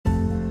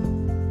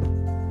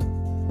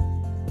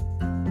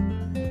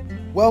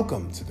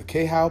Welcome to the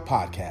K-How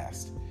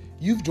Podcast.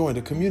 You've joined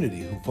a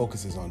community who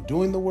focuses on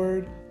doing the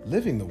Word,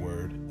 living the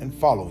Word, and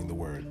following the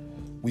Word.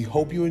 We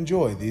hope you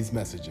enjoy these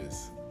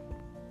messages.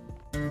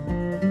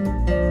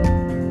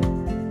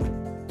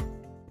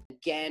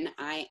 Again,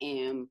 I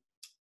am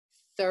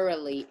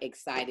thoroughly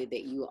excited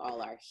that you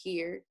all are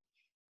here.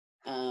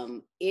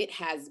 It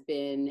has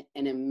been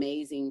an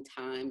amazing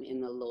time in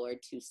the Lord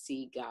to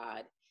see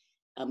God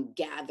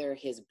gather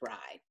his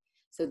bride.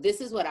 So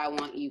this is what I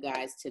want you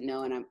guys to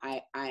know, and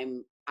I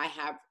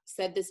have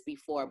said this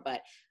before, but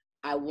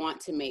I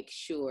want to make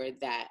sure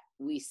that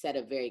we set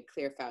a very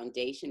clear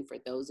foundation for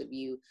those of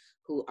you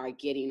who are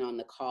getting on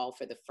the call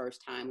for the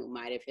first time, who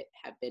might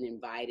have been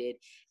invited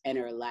and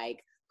are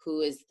like,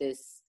 who is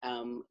this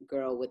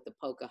girl with the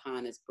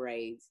Pocahontas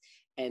braids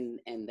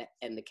and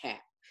the cap?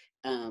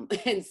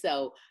 And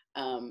so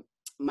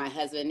my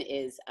husband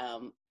is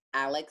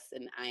Alex,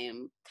 and I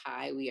am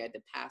Kai. We are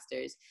the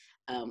pastors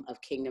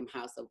of Kingdom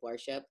House of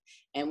Worship.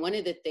 And one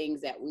of the things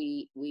that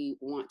we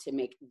want to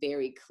make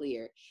very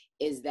clear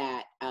is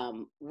that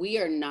we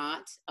are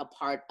not a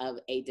part of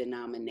a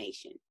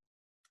denomination.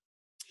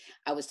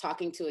 I was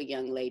talking to a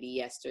young lady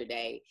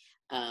yesterday,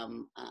 a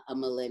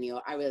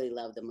millennial. I really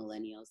love the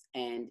millennials.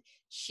 And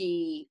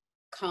she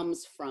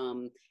comes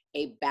from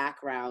a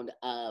background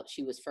of,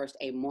 she was first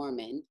a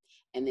Mormon,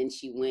 and then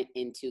she went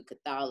into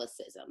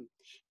Catholicism.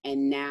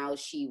 And now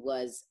she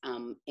was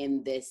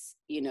in this,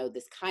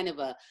 this kind of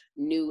a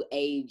new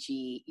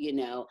agey,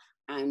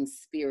 I'm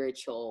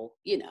spiritual,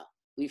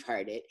 we've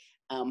heard it,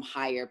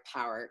 higher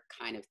power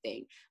kind of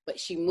thing. But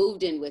she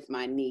moved in with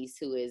my niece,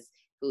 who is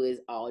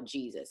all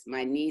Jesus.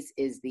 My niece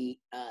is the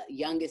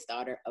youngest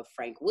daughter of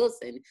Frank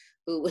Wilson,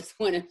 who was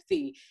one of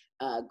the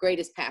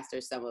greatest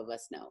pastors some of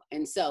us know.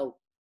 And so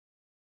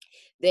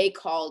they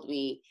called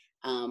me.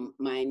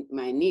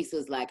 My niece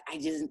was like, I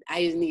just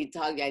need to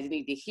talk to you. I just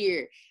need to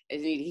hear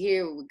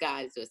what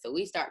God is doing. So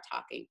we start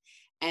talking,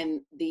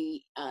 and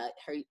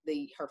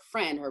her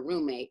friend, her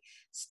roommate,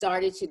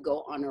 started to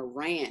go on a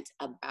rant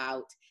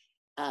about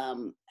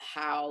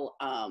how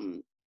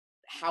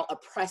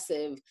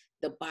oppressive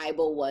the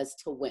Bible was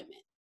to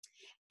women.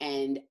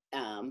 And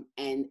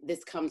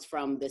this comes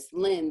from this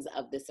lens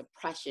of this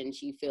oppression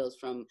she feels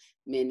from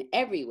men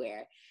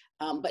everywhere.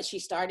 But she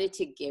started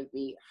to give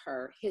me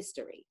her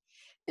history.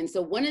 And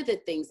so one of the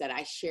things that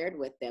I shared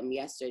with them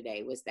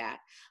yesterday was that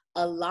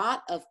a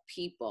lot of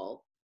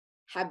people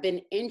have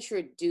been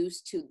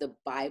introduced to the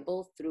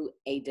Bible through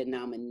a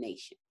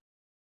denomination.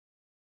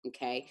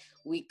 Okay,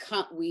 we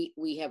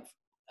have,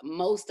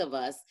 most of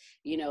us,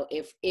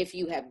 if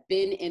you have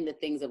been in the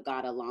things of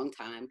God a long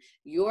time,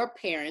 your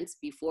parents,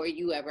 before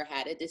you ever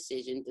had a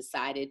decision,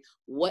 decided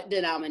what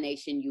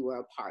denomination you were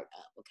a part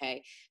of.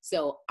 Okay,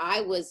 so I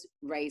was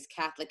raised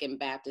Catholic and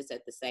Baptist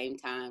at the same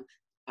time.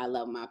 I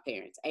love my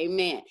parents.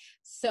 Amen.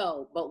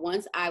 So, but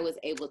once I was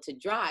able to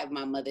drive,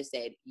 my mother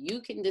said, you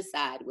can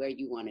decide where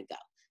you want to go.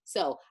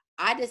 So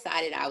I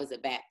decided I was a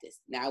Baptist.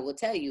 Now I will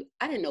tell you,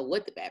 I didn't know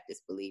what the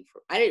Baptists believed.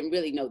 I didn't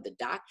really know the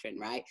doctrine,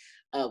 right,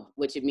 of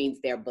which it means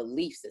their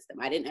belief system.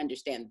 I didn't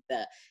understand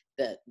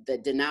the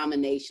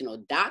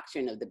denominational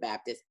doctrine of the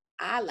Baptists.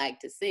 I like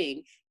to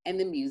sing, and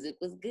the music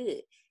was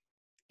good.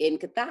 In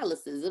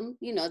Catholicism,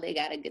 they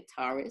got a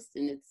guitarist,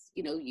 and it's,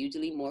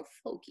 usually more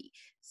folky.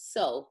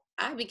 So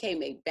I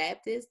became a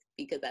Baptist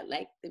because I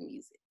liked the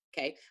music,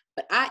 okay?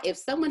 But if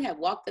someone had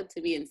walked up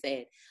to me and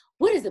said,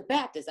 what is a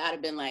Baptist? I'd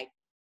have been like,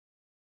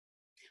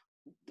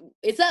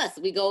 it's us.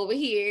 We go over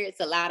here.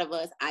 It's a lot of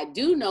us. I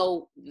do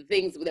know the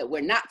things that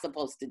we're not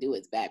supposed to do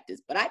as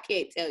Baptists, but I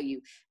can't tell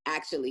you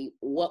actually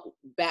what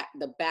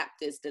the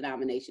Baptist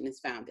denomination is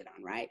founded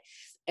on, right?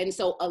 And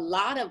so a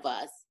lot of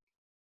us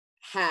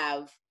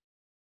have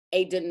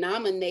a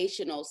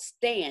denominational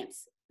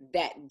stance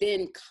that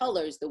then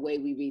colors the way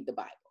we read the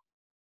Bible.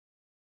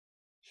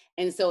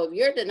 And so if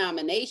your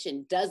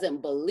denomination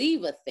doesn't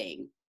believe a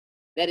thing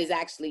that is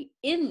actually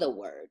in the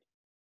Word,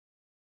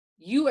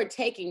 you are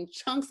taking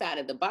chunks out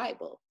of the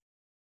Bible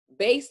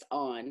based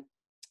on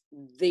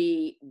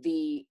the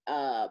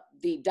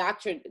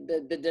doctrine,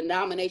 the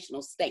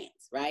denominational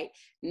stance, right?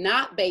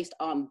 Not based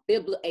on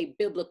a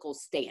biblical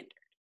standard.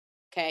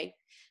 Okay,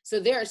 so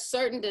there are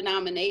certain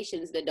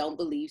denominations that don't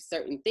believe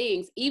certain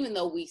things, even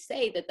though we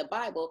say that the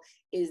Bible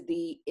is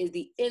the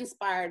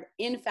inspired,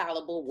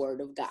 infallible Word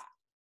of God,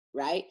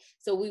 right?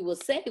 So we will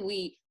say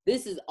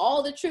this is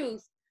all the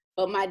truth,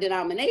 but my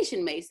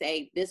denomination may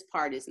say this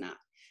part is not.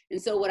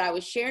 And so what I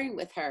was sharing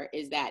with her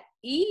is that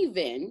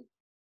even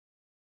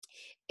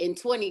in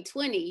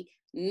 2020,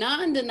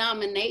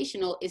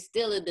 non-denominational is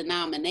still a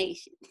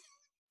denomination.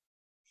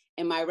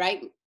 Am I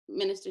right,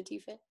 Minister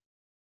Tifa?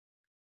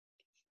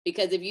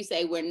 Because if you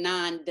say we're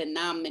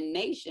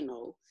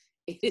non-denominational,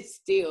 it is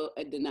still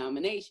a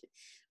denomination.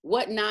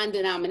 What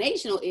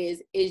non-denominational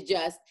is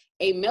just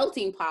a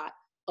melting pot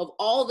of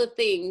all the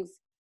things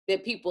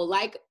that people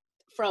like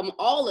from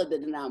all of the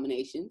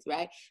denominations,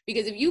 right?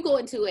 Because if you go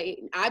into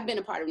I've been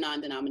a part of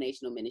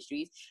non-denominational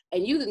ministries,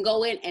 and you can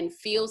go in and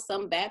feel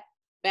some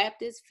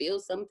Baptist, feel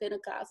some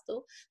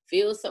Pentecostal,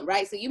 feel some,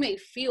 right? So you may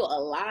feel a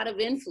lot of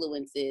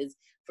influences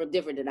from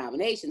different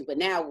denominations, but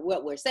now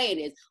what we're saying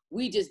is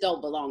we just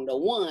don't belong to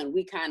one.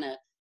 We kind of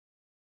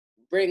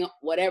bring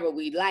whatever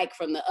we like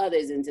from the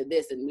others into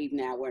this, and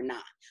we're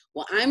not.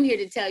 Well, I'm here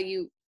to tell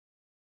you,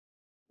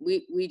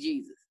 we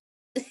Jesus.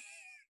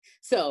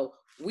 So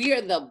we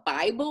are the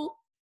Bible,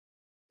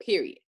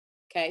 period.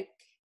 Okay,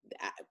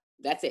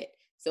 that's it.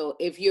 So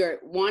if you're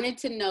wanting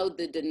to know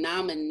the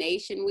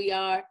denomination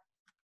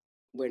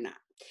we're not.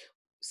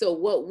 So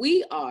what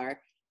we are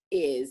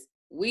is,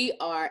 we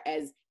are,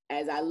 as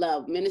I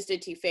love, Minister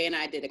Tife and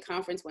I did a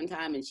conference one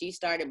time, and she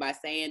started by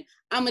saying,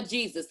 I'm a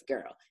Jesus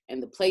girl,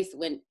 and the place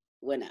went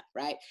up,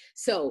 right?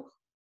 So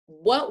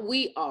what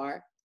we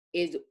are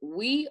is,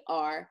 we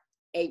are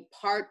a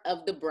part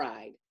of the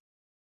bride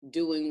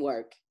doing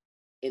work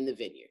in the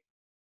vineyard.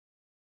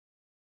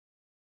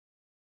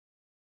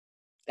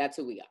 That's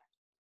who we are.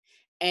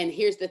 And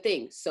here's the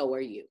thing, so are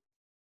you.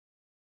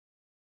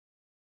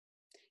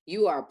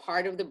 You are a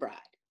part of the bride,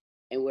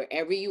 and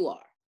wherever you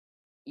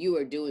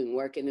are doing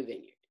work in the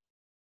vineyard.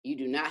 You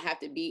do not have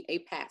to be a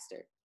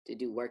pastor to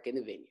do work in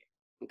the vineyard,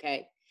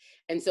 okay?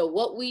 And so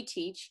what we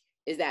teach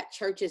is that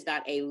church is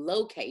not a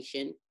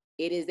location,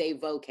 it is a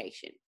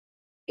vocation.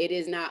 It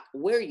is not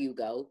where you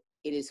go,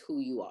 it is who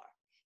you are.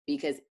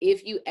 Because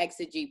if you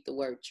exegete the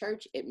word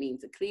church, it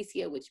means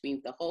ecclesia, which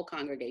means the whole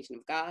congregation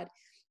of God,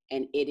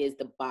 and it is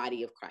the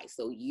body of Christ.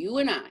 So you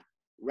and I,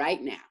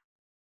 right now,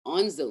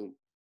 on Zoom,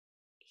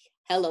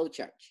 hello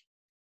church,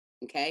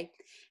 okay?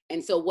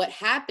 And so what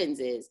happens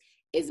is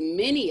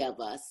many of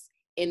us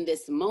in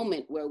this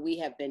moment where we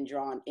have been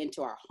drawn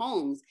into our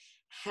homes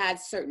had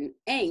certain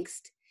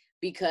angst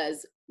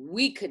because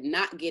we could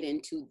not get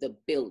into the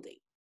building.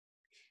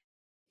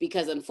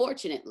 Because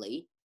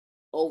unfortunately,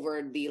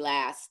 over the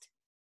last,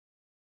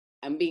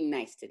 I'm being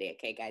nice today,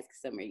 okay, guys,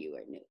 because some of you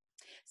are new.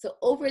 So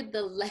over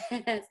the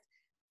last,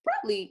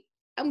 probably,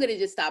 I'm going to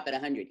just stop at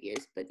 100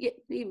 years, but yeah,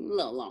 even a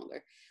little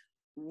longer,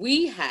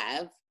 we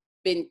have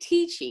been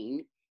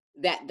teaching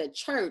that the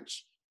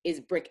church is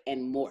brick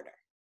and mortar,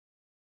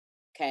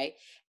 okay?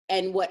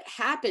 And what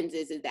happens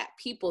is that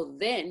people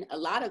then, a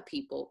lot of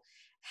people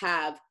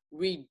have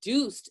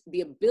reduced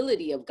the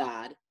ability of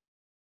God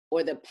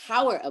or the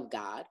power of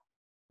God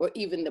or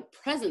even the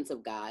presence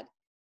of God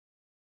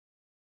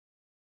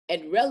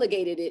and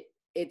relegated it,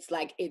 it's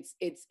like its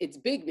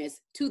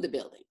bigness to the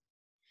building.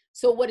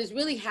 So what is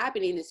really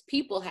happening is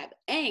people have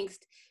angst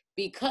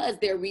because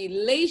their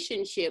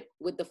relationship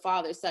with the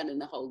Father, Son, and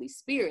the Holy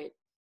Spirit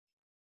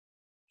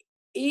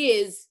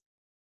is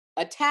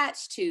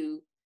attached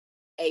to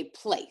a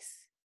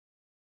place.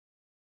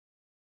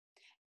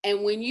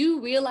 And when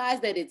you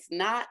realize that it's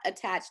not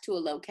attached to a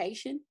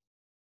location,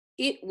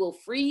 it will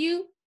free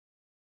you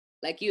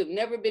like you have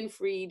never been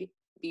freed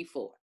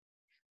before.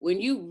 When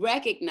you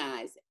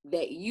recognize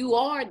that you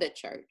are the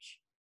church,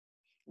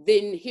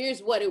 then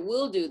here's what it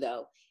will do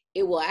though.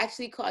 It will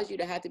actually cause you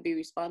to have to be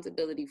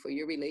responsibility for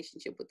your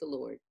relationship with the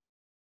Lord.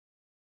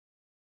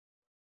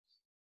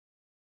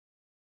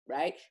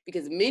 Right?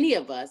 Because many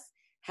of us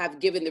have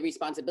given the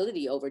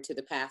responsibility over to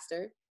the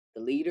pastor,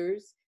 the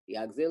leaders, the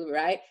auxiliary,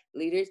 right?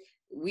 Leaders.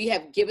 We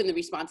have given the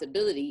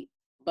responsibility,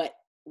 but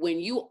when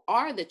you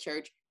are the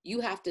church, you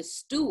have to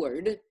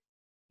steward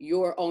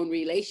your own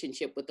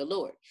relationship with the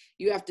Lord.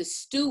 You have to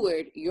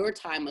steward your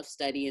time of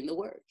study in the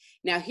Word.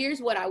 Now,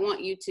 here's what I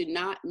want you to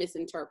not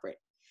misinterpret.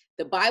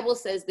 The Bible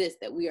says this,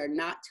 that we are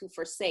not to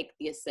forsake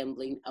the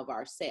assembling of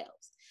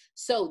ourselves.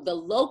 So the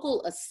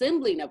local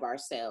assembling of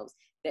ourselves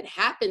that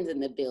happens in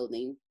the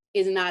building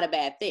is not a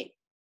bad thing.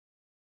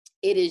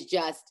 It is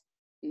just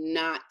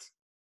not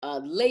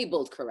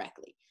labeled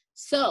correctly.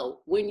 So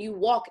when you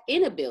walk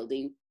in a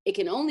building, it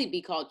can only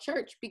be called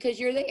church because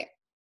you're there.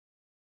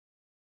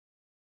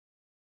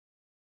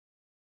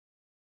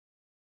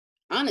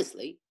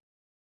 Honestly,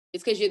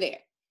 it's because you're there.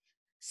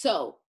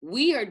 So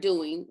we are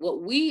doing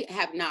what we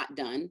have not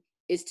done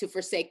is to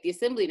forsake the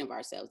assembling of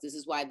ourselves. This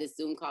is why this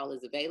Zoom call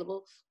is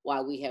available,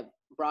 why we have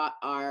brought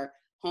our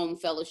home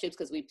fellowships,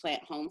 because we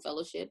plant home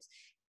fellowships,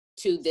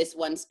 to this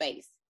one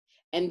space.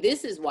 And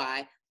this is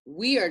why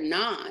we are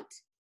not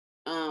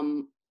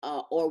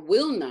or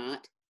will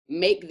not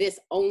make this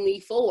only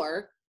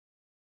for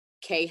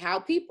K-How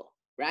people,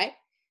 right?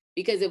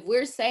 Because if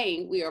we're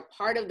saying we are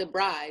part of the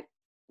bride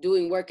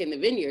doing work in the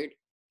vineyard,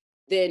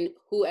 then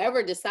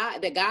whoever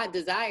that God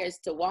desires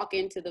to walk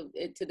into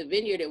the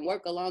vineyard and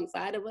work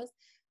alongside of us,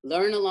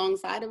 learn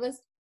alongside of us,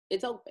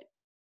 it's open.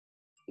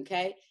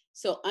 Okay?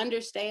 So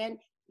understand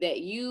that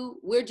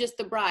we're just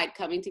the bride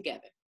coming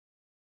together.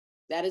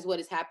 That is what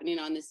is happening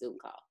on this Zoom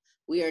call.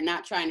 We are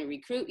not trying to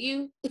recruit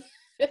you.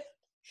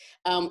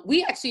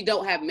 We actually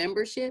don't have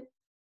membership,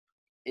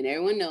 and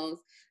everyone knows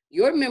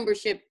your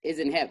membership is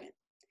in heaven.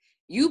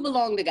 You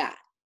belong to God.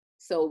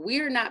 So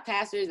we're not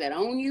pastors that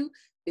own you.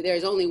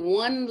 There's only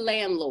one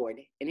landlord,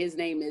 and his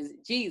name is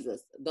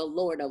Jesus, the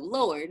Lord of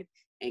Lords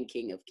and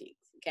King of Kings.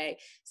 Okay,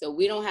 so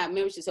we don't have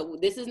membership. So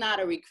this is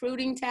not a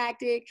recruiting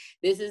tactic.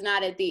 This is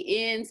not at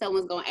the end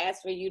someone's going to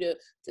ask for you to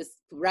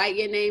write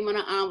your name on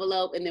an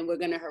envelope and then we're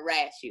going to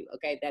harass you.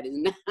 Okay, that is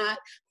not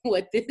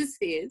what this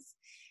is.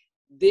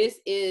 This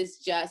is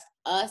just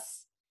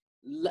us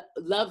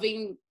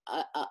loving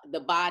the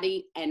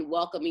body and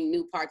welcoming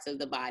new parts of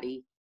the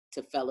body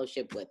to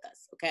fellowship with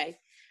us. Okay,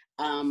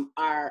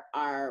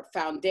 our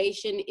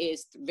foundation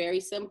is very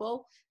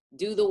simple: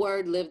 do the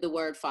word, live the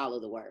word, follow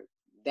the word.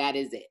 That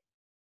is it.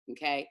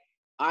 Okay,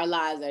 our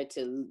lives are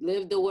to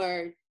live the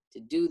word,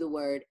 to do the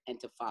word, and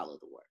to follow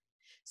the word.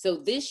 So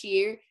this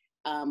year,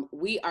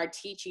 we are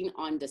teaching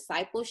on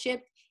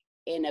discipleship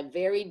in a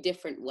very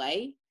different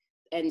way.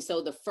 And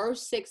so the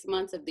first 6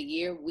 months of the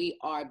year, we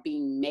are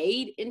being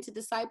made into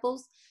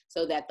disciples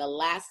so that the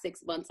last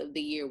 6 months of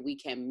the year, we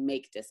can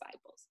make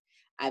disciples.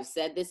 I've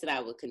said this and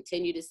I will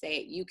continue to say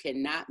it. You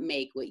cannot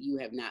make what you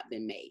have not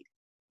been made.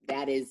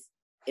 That is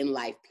in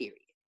life, period.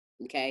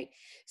 Okay.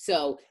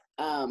 So,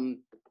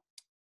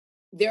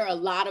 there are a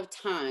lot of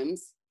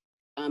times,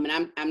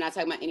 and I'm not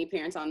talking about any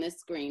parents on this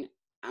screen.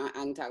 I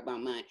can talk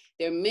about mine.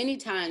 There are many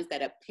times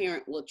that a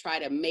parent will try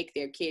to make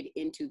their kid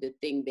into the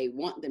thing they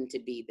want them to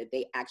be that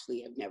they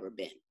actually have never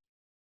been.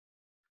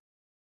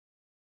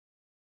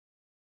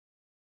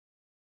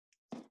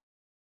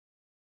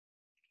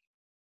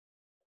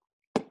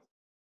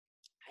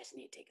 I just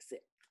need to take a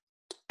sip.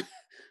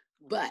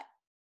 But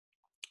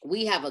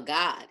we have a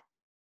God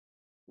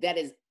that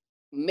is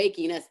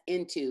making us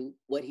into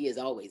what he has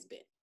always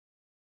been.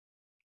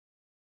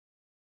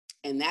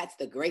 And that's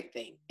the great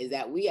thing, is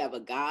that we have a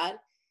God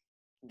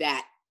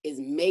that is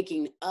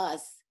making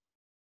us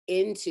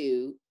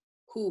into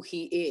who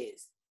he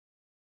is,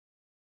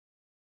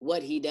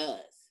 what he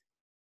does,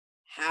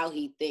 how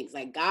he thinks.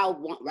 Like God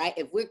right?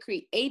 If we're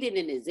created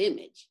in his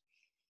image,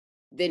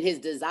 then his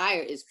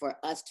desire is for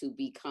us to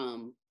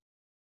become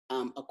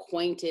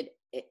acquainted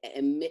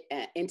and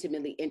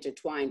intimately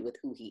intertwined with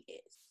who he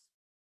is.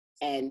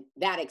 And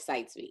that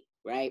excites me,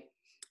 right?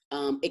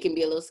 It can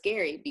be a little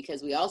scary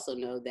because we also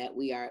know that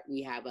we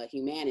have a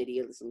humanity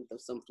of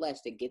some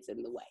flesh that gets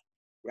in the way,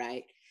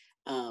 right?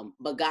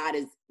 But God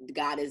is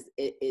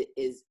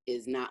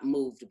not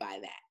moved by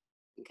that.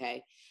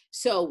 Okay,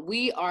 so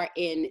we are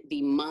in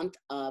the month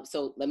of.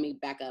 So let me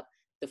back up.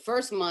 The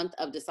first month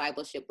of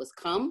discipleship was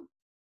come.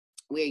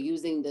 We're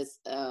using this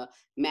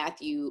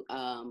Matthew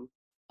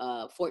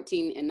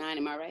 14 and 9.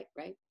 Am I right?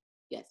 Right?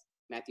 Yes,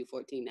 Matthew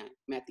 14:9.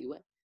 Matthew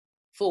what?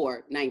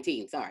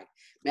 4:19, sorry.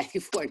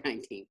 Matthew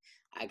 4:19.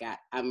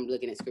 I'm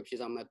looking at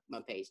scriptures on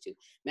my page too.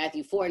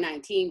 Matthew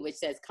 4:19, which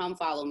says, come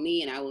follow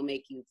me and I will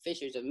make you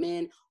fishers of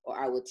men, or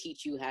I will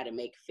teach you how to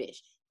make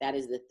fish. That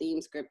is the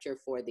theme scripture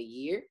for the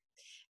year.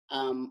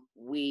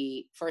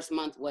 First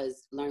month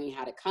was learning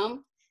how to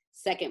come.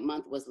 Second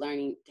month was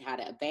learning how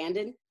to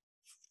abandon.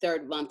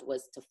 Third month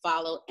was to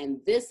follow. And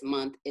this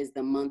month is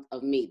the month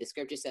of me. The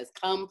scripture says,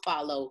 come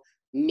follow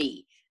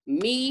me.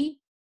 Me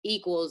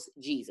equals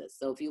Jesus.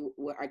 So if you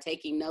are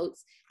taking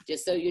notes,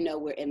 just so you know,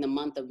 we're in the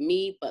month of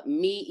me, but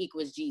me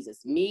equals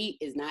Jesus. Me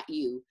is not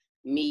you.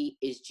 Me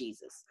is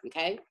Jesus.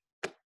 Okay.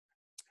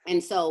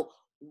 And so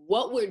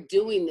what we're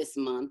doing this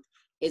month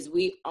is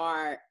we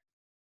are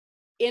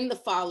in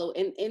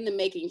the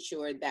making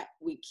sure that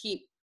we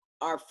keep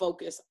our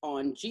focus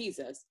on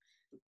Jesus.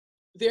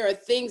 There are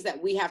things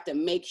that we have to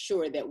make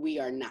sure that we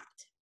are not.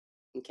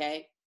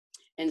 Okay.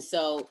 And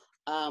so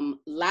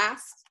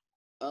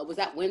was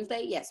that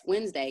Wednesday? Yes,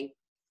 Wednesday.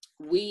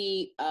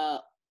 We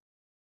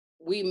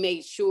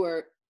made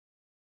sure.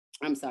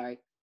 I'm sorry,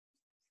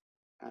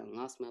 I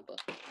lost my book.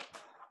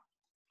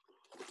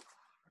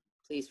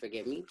 Please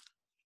forgive me.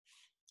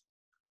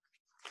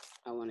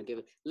 I want to give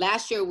it.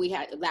 Last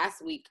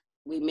week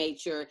we made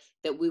sure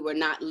that we were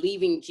not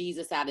leaving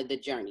Jesus out of the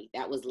journey.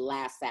 That was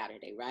last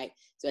Saturday, right?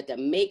 So we have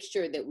to make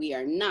sure that we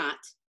are not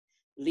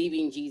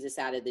leaving Jesus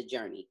out of the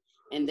journey.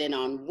 And then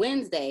on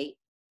Wednesday,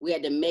 we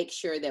had to make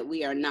sure that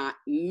we are not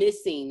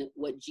missing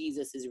what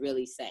Jesus is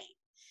really saying.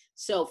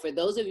 So for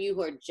those of you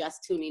who are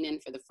just tuning in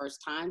for the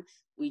first time,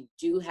 we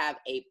do have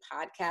a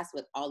podcast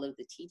with all of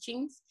the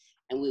teachings,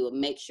 and we will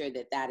make sure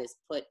that that is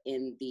put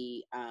in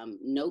the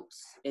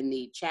notes in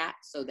the chat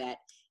so that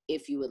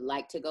if you would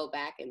like to go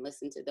back and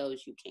listen to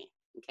those, you can.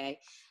 Okay.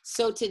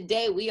 So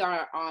today we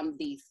are on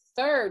the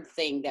third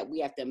thing that we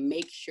have to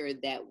make sure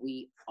that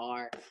we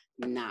are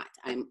not.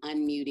 I'm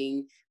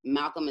unmuting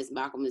Malcolm as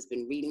Malcolm has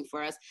been reading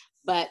for us.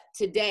 But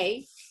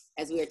today,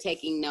 as we are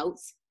taking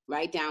notes,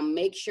 write down,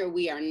 make sure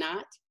we are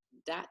not, ...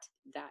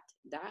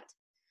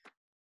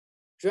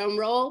 Drum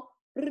roll.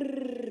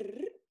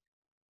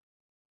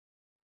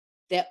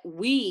 That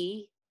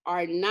we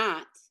are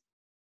not,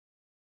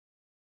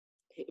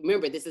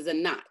 remember, this is a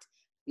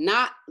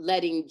not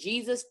letting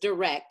Jesus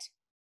direct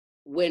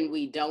when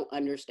we don't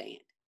understand.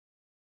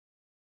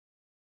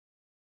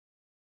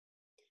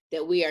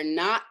 That we are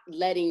not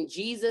letting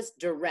Jesus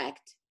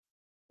direct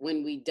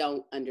when we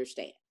don't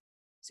understand.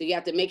 So you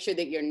have to make sure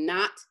that you're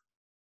not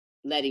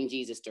letting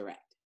Jesus direct.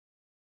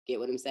 Get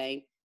what I'm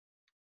saying?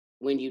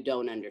 When you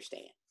don't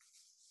understand.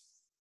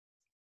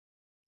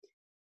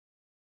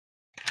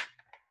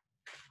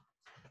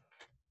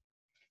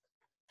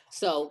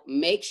 So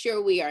make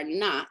sure we are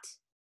not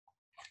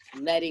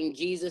letting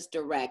Jesus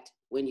direct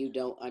when you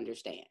don't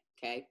understand,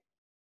 okay?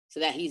 So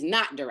that he's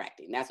not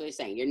directing. That's what he's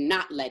saying. You're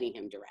not letting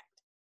him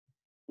direct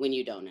when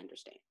you don't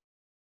understand.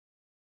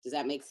 Does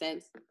that make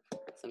sense?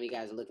 Some of you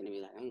guys are looking at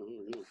me like, I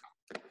don't know.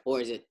 Or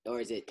is it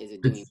doing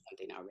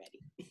something already?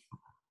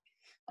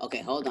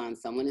 Okay, hold on.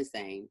 Someone is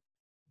saying,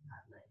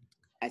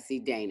 I see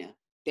Dana.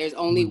 There's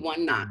only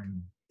one not.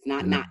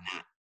 It's not.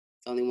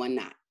 It's only one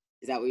not.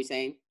 Is that what you're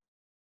saying?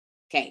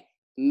 Okay.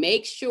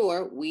 Make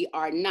sure we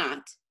are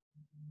not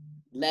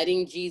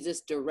letting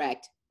Jesus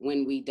direct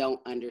when we don't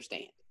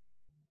understand.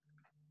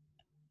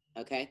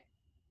 Okay.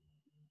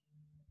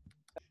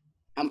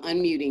 I'm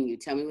unmuting you.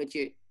 Tell me what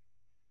you're,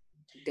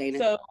 Dana.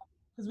 So,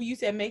 because when you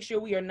said make sure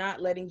we are not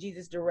letting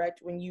Jesus direct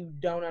when you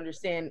don't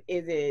understand,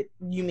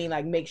 you mean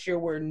like make sure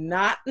we're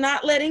not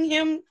letting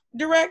him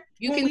direct?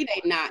 You can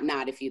say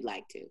not if you'd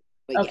like to.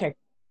 But okay.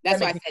 Yeah,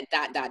 that's why I said ...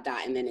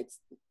 and then it's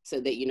so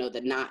that you know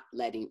the not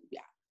letting.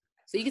 Yeah.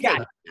 So you can say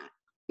not.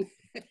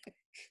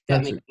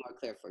 That makes it more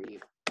clear for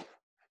you.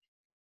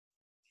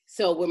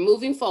 So we're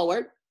moving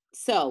forward.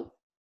 So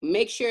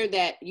make sure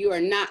that you are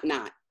not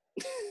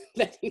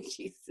letting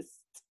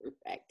Jesus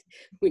direct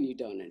when you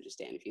don't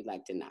understand, if you'd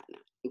like to not.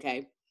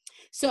 Okay.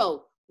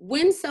 So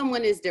when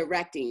someone is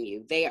directing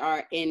you, they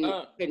are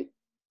I'm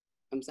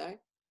sorry?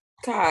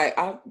 Kai,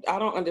 I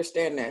don't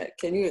understand that.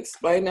 Can you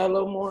explain that a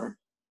little more?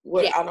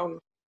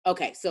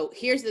 Okay, so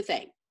here's the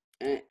thing.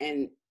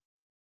 And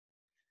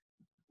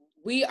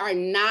we are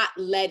not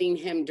letting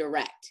him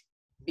direct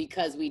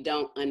because we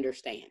don't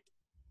understand.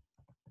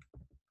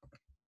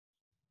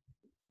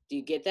 Do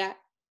you get that?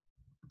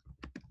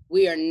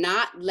 We are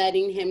not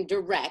letting him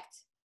direct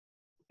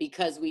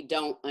because we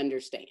don't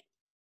understand.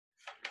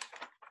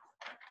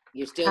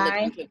 You're still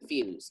looking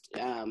confused,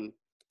 Diana.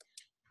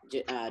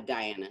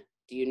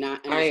 Do you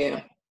not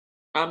understand?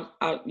 I am.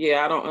 I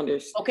don't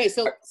understand. Okay,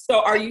 so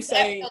are you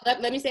saying?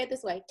 Let me say it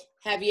this way.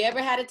 Have you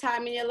ever had a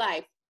time in your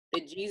life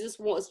that Jesus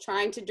was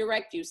trying to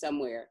direct you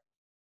somewhere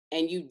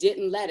and you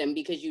didn't let him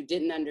because you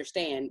didn't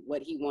understand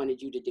what he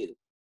wanted you to do,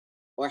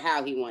 or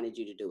how he wanted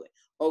you to do it,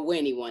 or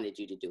when he wanted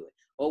you to do it,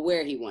 or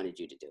where he wanted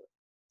you to do it?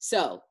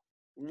 So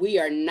we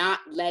are not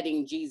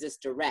letting Jesus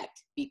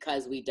direct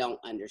because we don't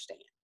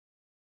understand.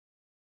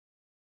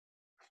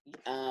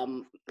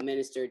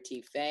 Minister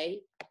T.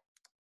 Faye,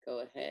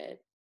 go ahead.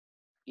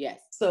 Yes.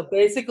 So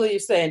basically you're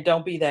saying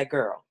don't be that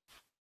girl.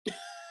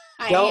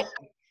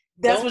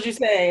 That's what you're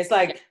saying. It's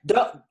like,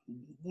 don't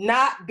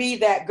not be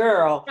that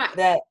girl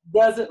that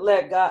doesn't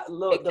let God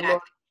look. Exactly.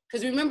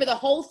 Because remember, the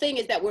whole thing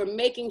is that we're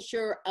making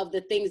sure of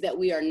the things that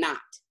we are not.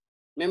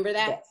 Remember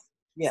that?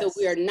 Yes. So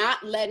we are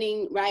not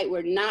letting,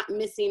 we're not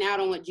missing out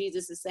on what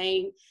Jesus is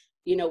saying.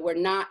 We're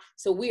not.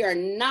 So we are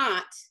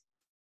not.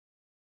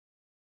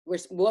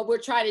 What we're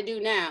trying to do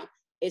now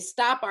is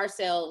stop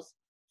ourselves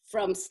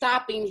from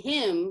stopping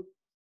him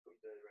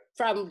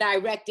from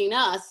directing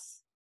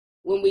us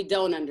when we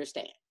don't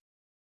understand.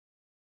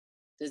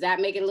 Does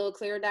that make it a little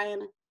clearer,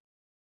 Diana?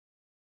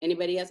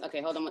 Anybody else?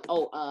 Okay, hold on.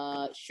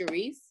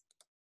 Cherise,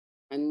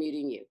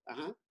 unmuting you.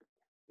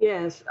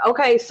 Yes.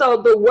 Okay,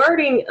 so the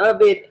wording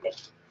of it,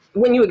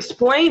 when you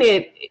explain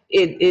it,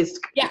 it is...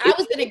 Yeah, I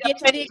was going to get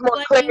to the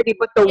more clarity,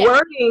 but the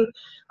wording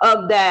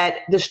of that,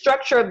 the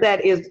structure of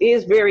that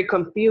is very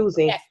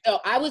confusing. Yes, so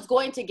I was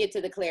going to get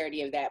to the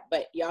clarity of that,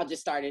 but y'all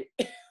just started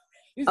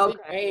using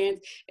your hands,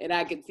 and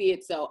I could see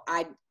it. So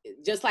I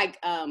just like,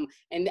 and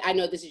I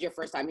know this is your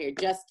first time here,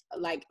 just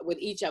like with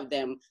each of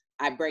them,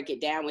 I break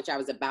it down, which I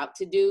was about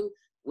to do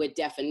with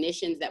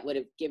definitions that would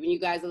have given you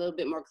guys a little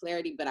bit more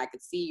clarity, but I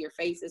could see your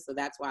faces, so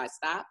that's why I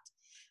stopped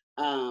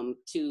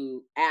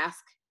to ask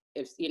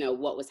if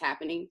what was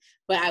happening.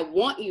 But I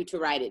want you to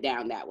write it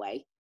down that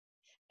way,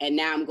 and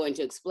now I'm going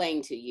to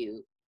explain to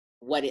you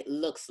what it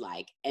looks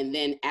like, and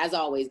then as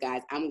always,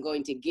 guys, I'm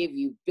going to give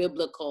you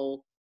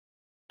biblical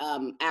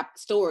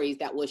stories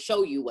that will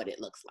show you what it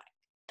looks like.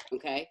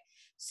 Okay,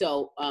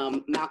 so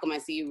Malcolm, I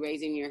see you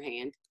raising your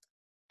hand.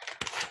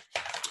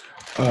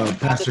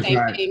 Pastor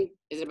Kai,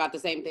 is it about the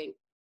same thing?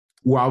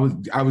 Well,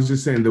 I was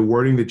just saying the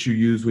wording that you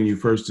used when you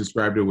first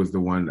described it was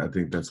the one. I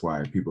think that's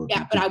why people.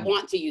 Yeah, but I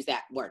want to use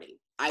that wording.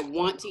 I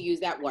want to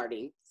use that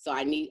wording. So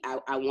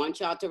I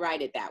want y'all to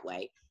write it that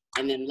way,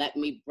 and then let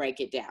me break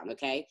it down.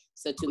 Okay.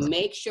 So to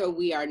make sure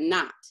we are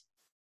not.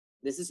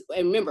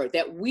 And remember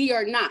that we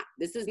are not.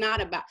 This is not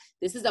about.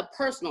 This is a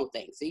personal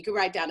thing. So you can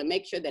write down to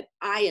make sure that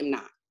I am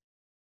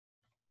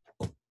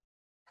not.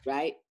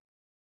 Right.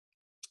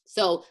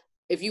 So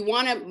if you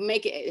want to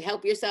make it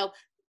help yourself,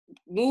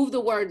 move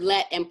the word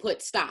let and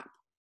put stop.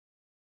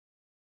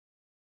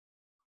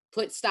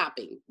 Put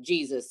stopping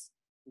Jesus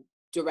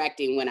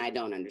directing when I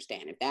don't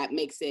understand. If that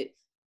makes it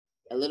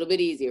a little bit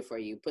easier for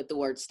you, put the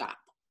word stop.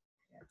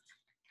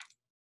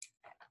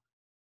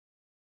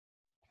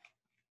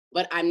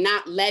 But I'm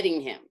not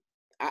letting him.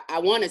 I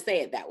want to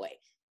say it that way,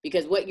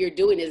 because what you're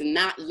doing is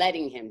not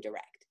letting him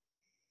direct.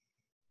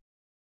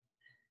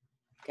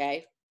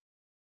 Okay?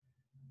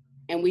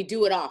 And we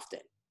do it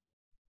often.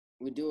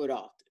 We do it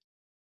often,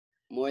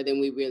 more than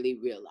we really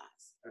realize.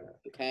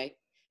 Okay?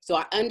 So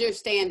I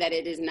understand that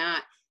it is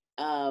not,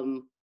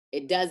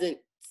 it doesn't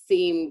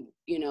seem,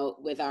 you know,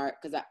 with our,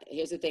 because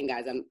here's the thing,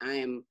 guys,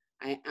 I'm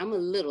a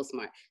little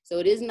smart. So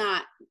it is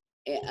not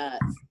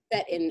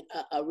set in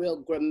a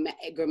real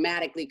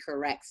grammatically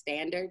correct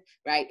standard,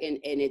 right? And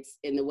it's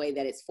in the way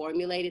that it's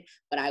formulated,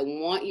 but I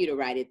want you to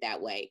write it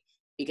that way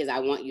because I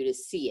want you to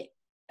see it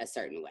a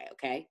certain way,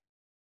 okay?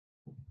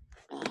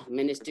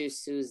 Minister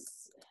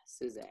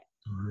Suzette.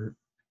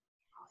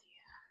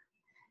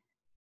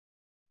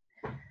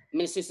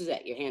 Minister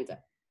Suzette, your hand's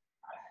up.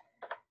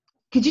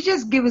 Could you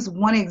just give us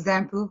one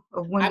example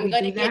of when I'm we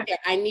going do to get that? there.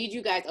 I need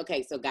you guys.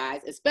 Okay, so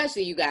guys,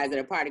 especially you guys that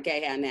are part of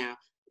KHL now,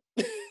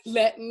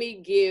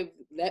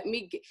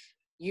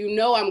 you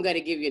know I'm going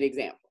to give you an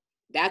example.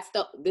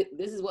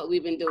 This is what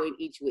we've been doing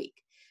each week.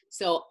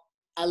 So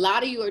a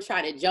lot of you are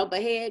trying to jump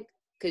ahead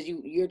because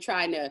you're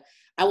trying to,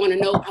 I want to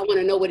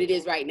know what it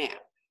is right now,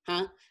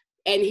 huh?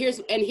 And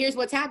here's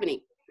what's happening.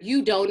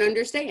 You don't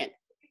understand.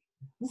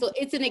 So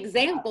it's an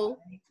example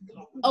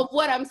of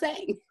what I'm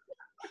saying.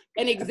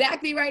 And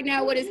exactly right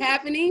now what is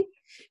happening,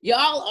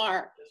 y'all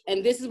are,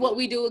 and this is what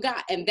we do with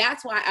God. And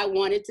that's why I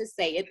wanted to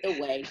say it the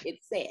way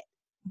it's said.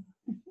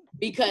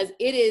 Because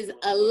it is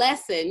a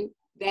lesson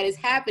that is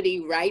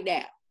happening right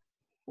now.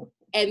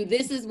 And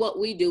this is what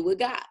we do with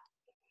God.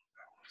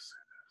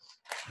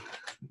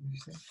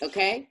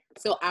 Okay?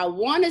 So I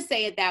want to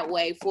say it that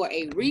way for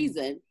a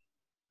reason.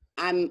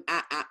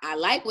 I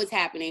like what's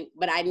happening,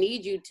 but I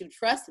need you to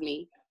trust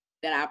me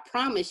that I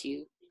promise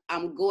you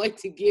I'm going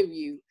to give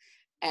you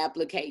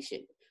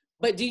application.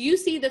 But do you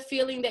see the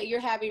feeling that you're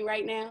having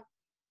right now?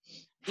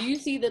 Do you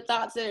see the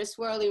thoughts that are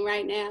swirling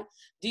right now?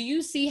 Do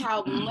you see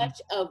how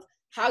much of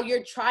how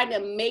you're trying to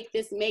make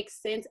this make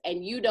sense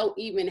and you don't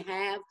even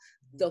have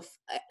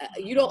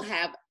you don't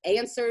have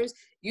answers,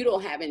 you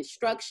don't have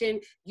instruction,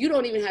 you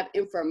don't even have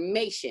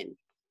information.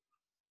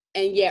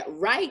 And yet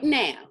right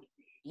now,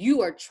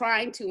 you are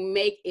trying to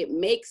make it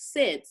make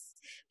sense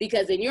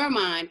because in your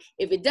mind,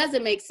 if it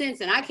doesn't make sense,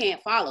 then I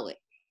can't follow it.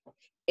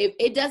 If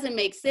it doesn't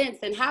make sense,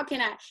 then how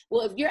can I?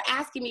 Well, if you're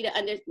asking me to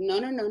understand,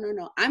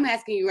 no. I'm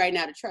asking you right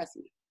now to trust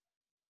me.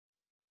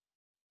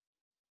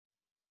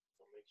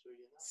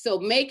 So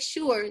make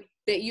sure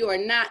that you are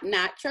not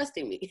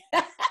trusting me.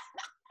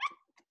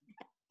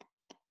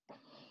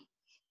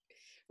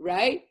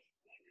 Right?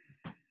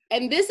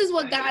 And this is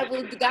what God,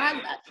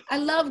 I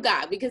love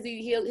God because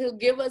he'll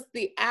give us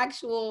the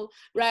actual,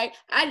 right?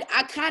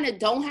 I kind of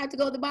don't have to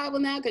go to the Bible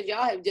now because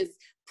y'all have just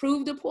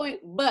proved a point,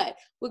 but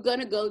we're going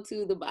to go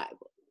to the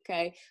Bible,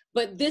 okay?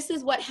 But this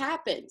is what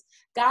happens.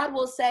 God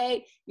will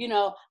say, you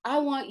know, I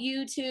want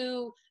you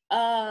to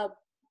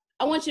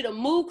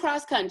move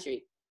cross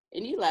country.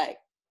 And you like,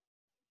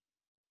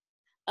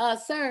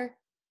 sir,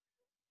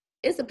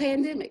 it's a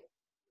pandemic.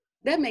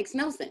 That makes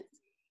no sense.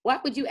 Why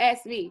would you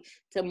ask me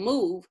to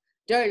move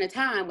during a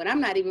time when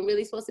I'm not even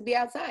really supposed to be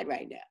outside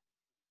right now?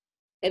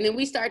 And then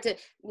we start to,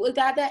 well,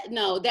 God,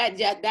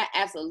 that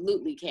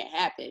absolutely can't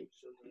happen.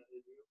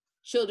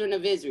 Children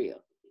of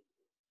Israel.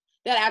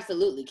 That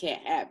absolutely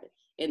can't happen.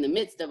 In the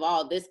midst of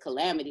all this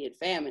calamity and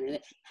famine, and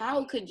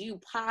how could you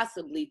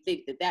possibly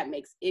think that that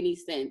makes any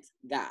sense,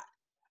 God?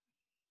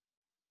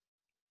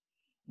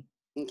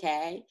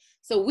 Okay,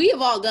 so we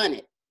have all done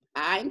it,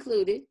 I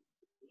included.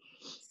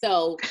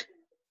 So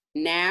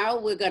now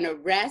we're gonna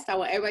rest. I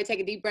want everybody to take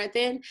a deep breath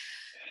in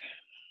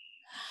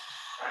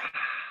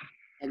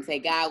and say,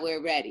 God,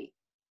 we're ready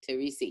to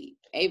receive.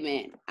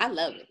 Amen. I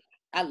love it.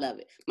 I love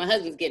it. My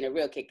husband's getting a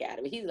real kick out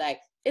of it. He's like,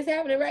 it's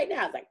happening right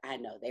now. I was like, I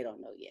know, they don't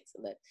know yet.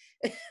 So let's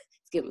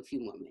give them a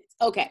few more minutes.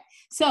 Okay,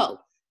 so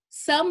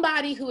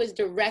somebody who is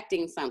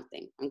directing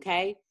something,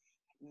 okay,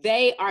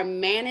 they are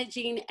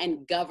managing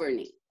and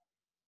governing.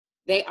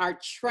 They are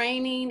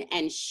training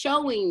and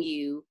showing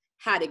you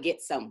how to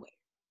get somewhere.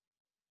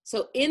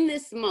 So in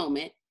this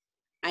moment,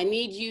 I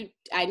need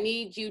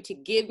you to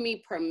give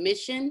me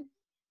permission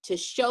to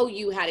show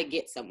you how to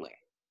get somewhere,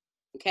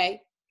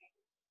 okay?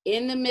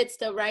 In the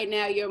midst of right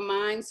now, your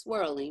mind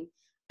swirling,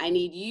 I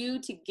need you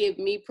to give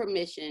me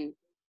permission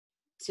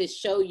to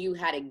show you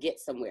how to get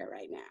somewhere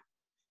right now.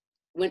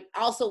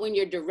 When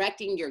you're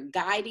directing, you're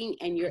guiding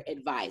and you're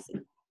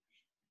advising.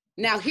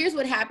 Now, here's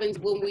what happens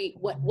when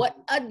what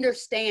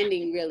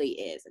understanding really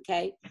is,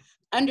 okay?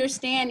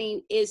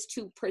 Understanding is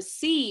to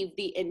perceive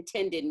the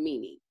intended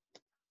meaning.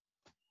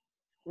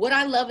 What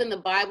I love in the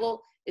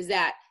Bible is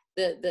that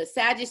the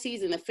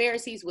Sadducees and the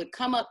Pharisees would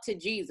come up to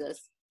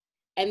Jesus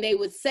and they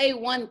would say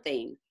one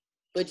thing,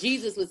 but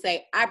Jesus would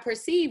say, I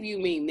perceive you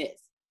mean this,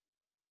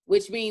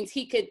 which means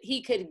he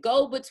could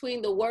go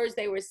between the words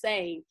they were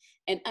saying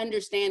and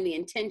understand the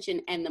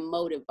intention and the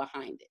motive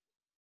behind it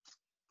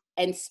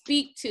and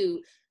speak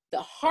to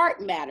the heart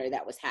matter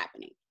that was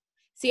happening.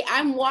 See,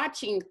 I'm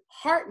watching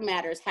heart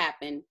matters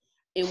happen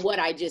in what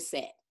I just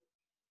said.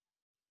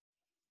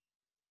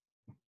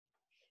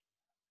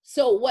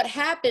 So what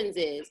happens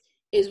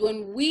is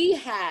when we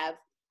have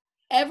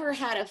ever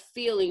had a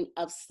feeling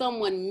of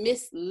someone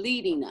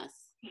misleading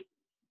us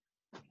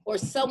or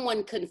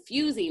someone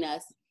confusing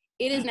us,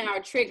 it is now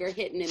a trigger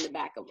hitting in the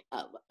back of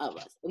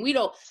us. And we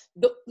don't,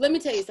 let me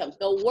tell you something.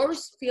 The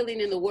worst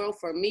feeling in the world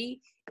for me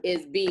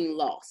is being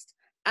lost.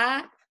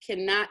 I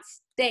cannot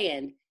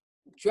stand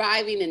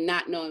driving and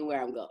not knowing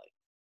where I'm going.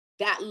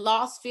 That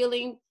lost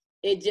feeling,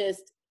 it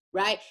just,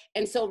 right?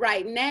 And so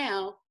right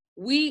now,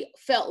 we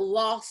felt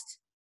lost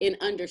in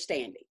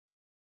understanding.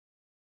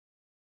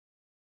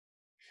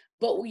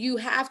 But you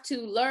have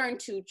to learn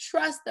to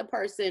trust the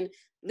person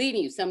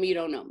leading you. Some of you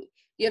don't know me.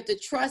 You have to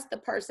trust the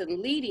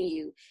person leading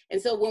you.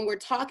 And so when we're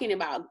talking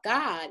about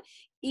God,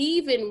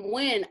 even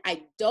when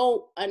I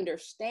don't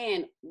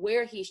understand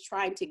where he's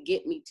trying to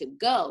get me to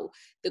go,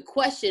 the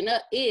question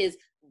is,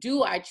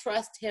 do I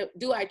trust him?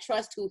 Do I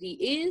trust who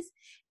he is?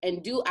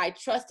 And do I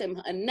trust him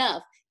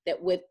enough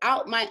that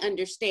without my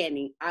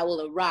understanding, I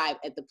will arrive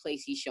at the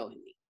place he's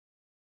showing me?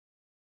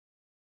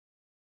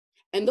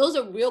 And those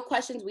are real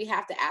questions we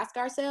have to ask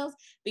ourselves,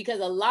 because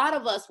a lot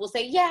of us will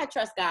say, yeah, I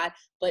trust God.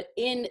 But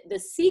in the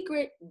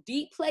secret,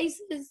 deep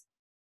places,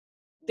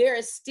 there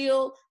is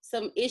still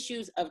some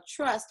issues of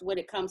trust when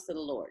it comes to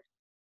the Lord.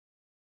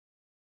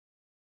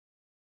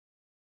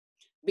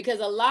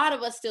 Because a lot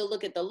of us still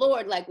look at the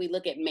Lord like we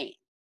look at man.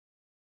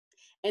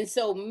 And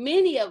so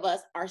many of us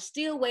are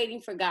still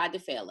waiting for God to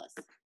fail us.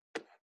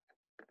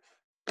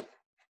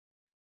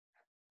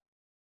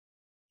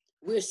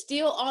 We're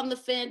still on the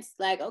fence,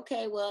 like,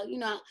 okay, well, you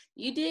know,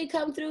 you did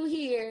come through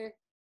here.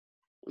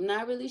 I'm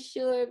not really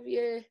sure if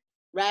you're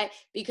right,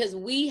 because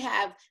we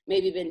have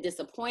maybe been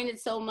disappointed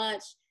so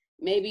much.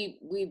 Maybe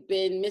we've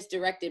been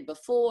misdirected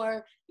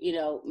before, you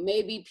know,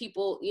 maybe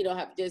people, you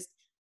know,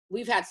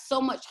 we've had so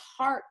much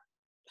heart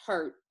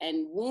hurt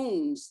and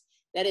wounds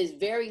that is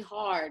very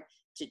hard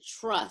to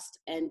trust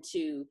and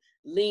to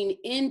lean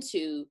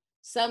into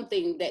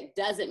something that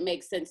doesn't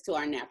make sense to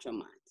our natural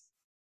minds.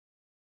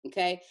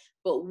 Okay,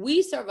 but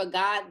we serve a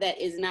God that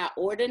is not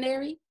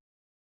ordinary,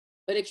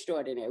 but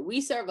extraordinary.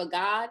 We serve a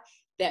God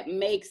that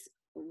makes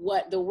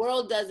what the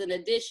world does in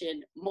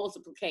addition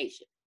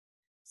multiplication.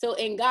 So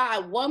in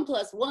God, 1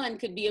 + 1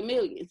 could be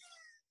 1,000,000.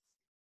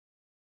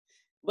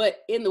 But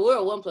in the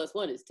world, 1 +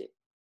 1 is 2.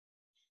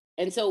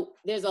 And so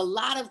there's a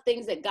lot of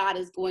things that God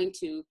is going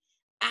to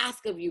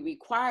ask of you,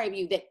 require of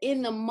you, that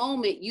in the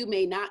moment you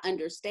may not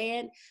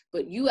understand,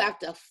 but you have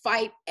to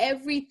fight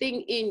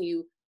everything in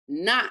you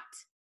not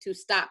to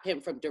stop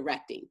him from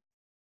directing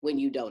when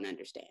you don't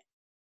understand.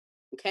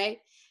 Okay?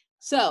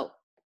 So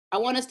I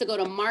want us to go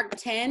to Mark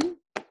 10.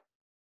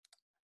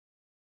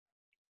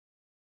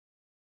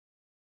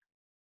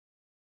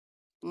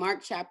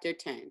 Mark chapter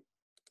 10.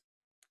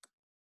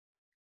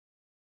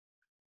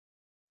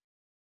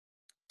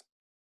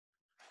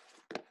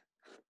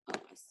 Oh,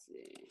 I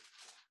see.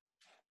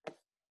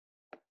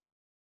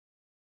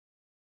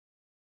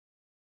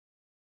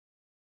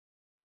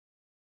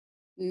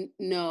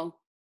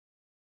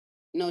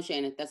 No,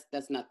 Shannon,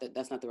 that's not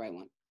the right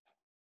one.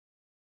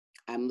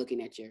 I'm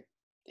looking at your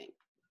thing.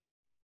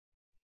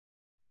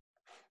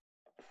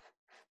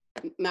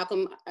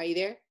 Malcolm, are you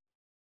there?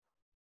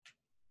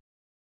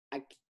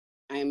 I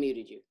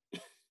unmuted you.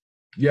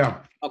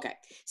 Yeah. Okay,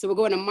 so we're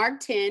going to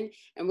Mark 10,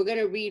 and we're going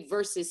to read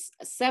verses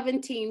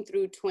 17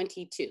 through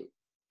 22.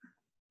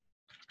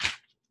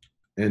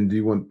 And do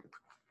you want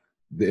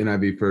the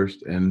NIV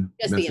first and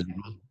Just message? the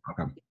NIV.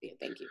 Okay. Yeah,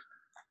 thank you.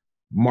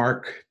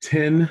 Mark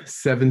 10,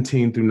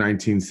 17 through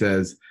 19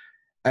 says,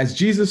 as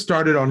Jesus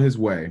started on his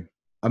way,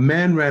 a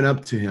man ran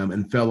up to him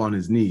and fell on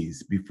his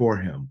knees before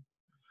him.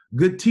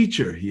 Good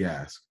teacher, he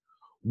asked,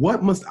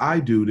 what must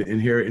I do to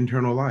inherit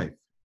eternal life?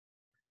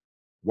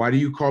 Why do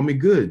you call me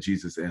good?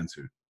 Jesus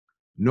answered.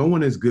 No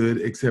one is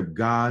good except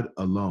God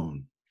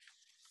alone.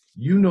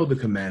 You know the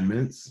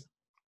commandments.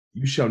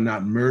 You shall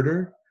not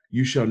murder.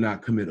 You shall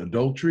not commit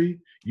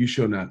adultery. You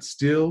shall not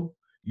steal.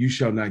 You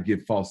shall not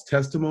give false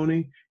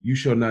testimony. You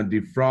shall not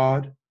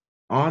defraud.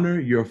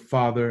 Honor your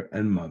father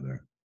and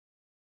mother.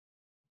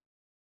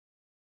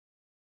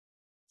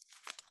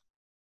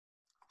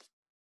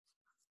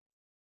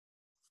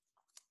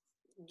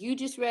 You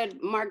just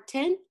read Mark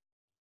 10?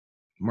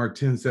 Mark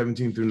 10,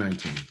 17 through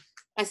 19.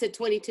 I said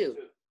 22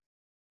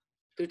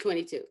 through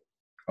 22.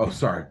 Oh,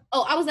 sorry.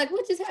 Oh, I was like,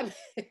 what just happened?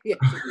 Yeah,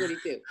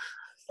 22.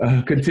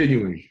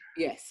 Continuing.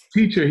 Yes.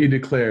 Teacher, he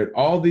declared,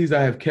 all these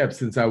I have kept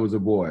since I was a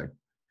boy.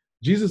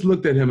 Jesus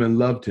looked at him and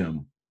loved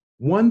him.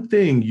 One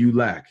thing you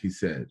lack, he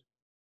said.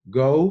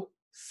 Go,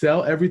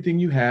 sell everything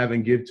you have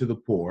and give to the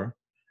poor,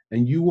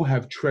 and you will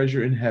have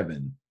treasure in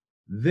heaven.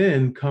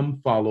 Then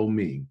come follow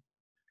me.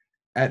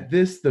 At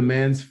this, the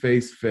man's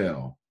face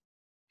fell.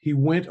 He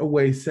went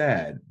away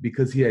sad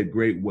because he had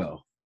great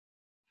wealth.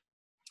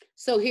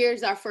 So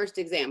here's our first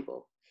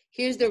example.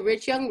 Here's the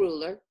rich young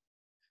ruler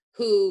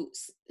who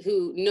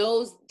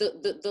knows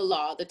the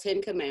law, the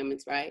 10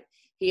 commandments, right?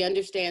 He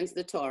understands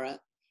the Torah.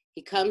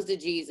 He comes to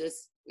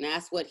Jesus and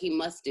asks what he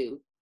must do.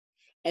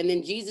 And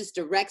then Jesus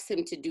directs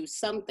him to do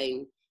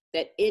something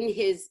that in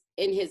his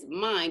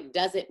mind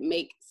doesn't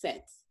make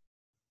sense.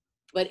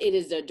 but it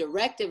is the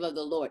directive of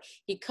the Lord.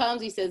 He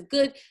comes, he says,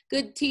 good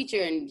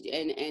teacher.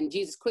 And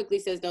Jesus quickly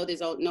says, no,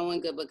 there's no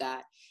one good but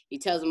God. He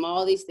tells him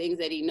all these things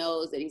that he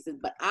knows, that he says,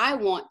 but I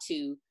want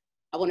to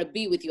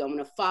be with you. I want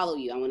to follow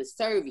you. I want to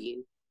serve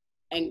you.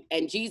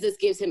 And Jesus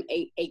gives him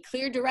a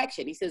clear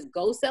direction. He says,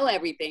 go sell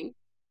everything,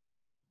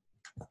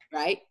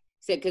 right?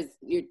 He said, because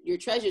your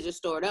treasures are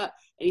stored up.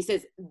 And he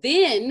says,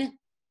 then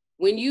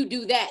when you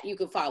do that, you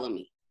can follow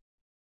me.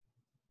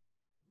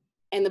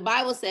 And the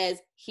Bible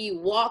says he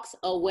walks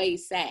away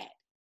sad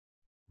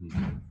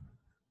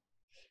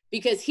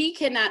because he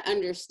cannot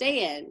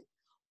understand,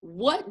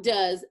 what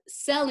does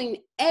selling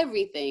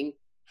everything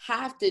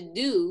have to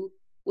do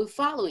with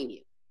following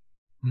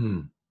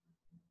you?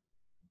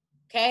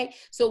 Okay.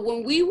 So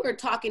when we were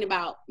talking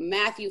about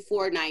Matthew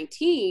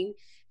 4:19,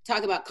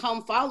 talking about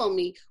come follow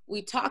me,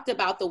 we talked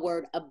about the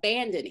word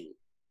abandoning,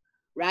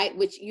 right?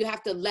 Which you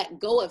have to let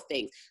go of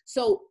things.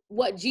 So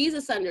what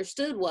Jesus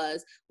understood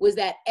was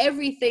that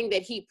everything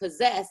that he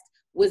possessed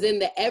was in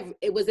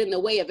the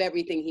way of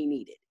everything he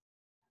needed.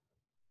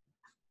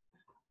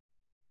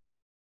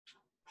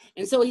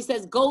 And so he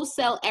says, go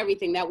sell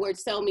everything. That word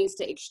sell means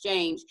to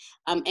exchange.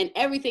 And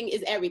everything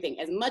is everything.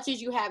 As much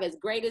as you have, as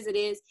great as it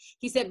is,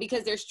 he said,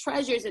 because there's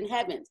treasures in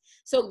heavens.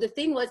 So the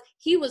thing was,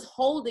 he was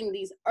holding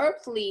these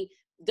earthly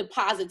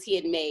deposits he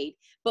had made,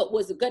 but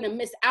was going to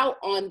miss out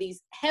on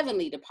these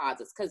heavenly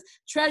deposits, because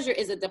treasure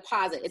is a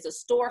deposit. It's a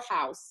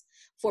storehouse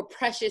for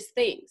precious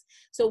things.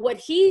 So what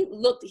he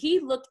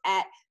looked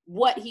at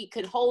what he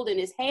could hold in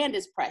his hand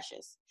is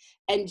precious.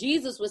 And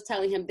Jesus was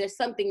telling him there's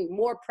something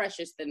more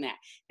precious than that.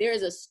 There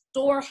is a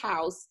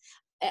storehouse,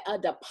 a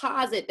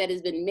deposit that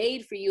has been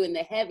made for you in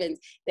the heavens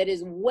that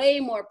is way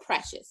more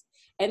precious.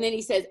 And then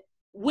he says,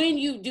 when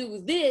you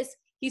do this,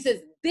 he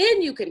says,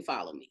 then you can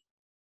follow me.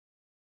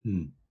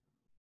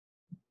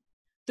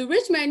 The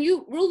rich man,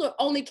 ruler,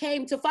 only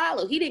came to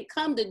follow. He didn't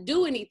come to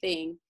do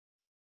anything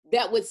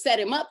that would set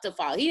him up to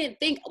follow. He didn't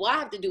think, well, I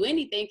have to do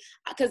anything,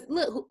 because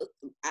look,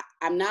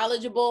 I'm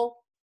knowledgeable.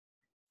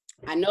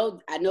 I know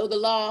the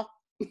law.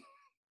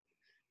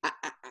 I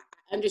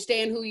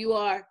understand who you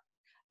are,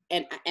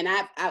 and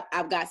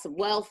I've got some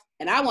wealth,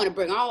 and I want to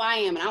bring all I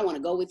am, and I want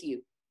to go with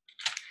you.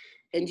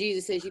 And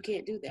Jesus says, you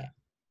can't do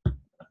that.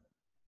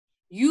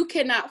 You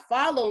cannot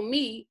follow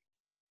me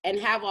and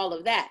have all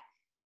of that.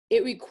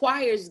 It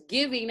requires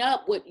giving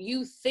up what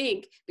you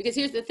think, because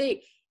here's the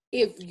thing: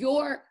 if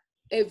your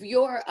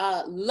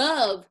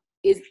love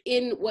is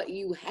in what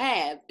you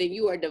have, then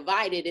you are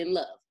divided in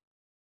love.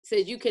 It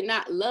says you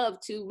cannot love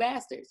two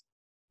masters.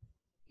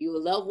 You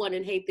will love one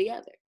and hate the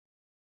other.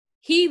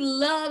 He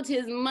loved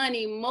his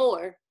money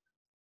more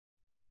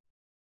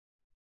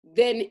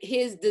than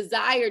his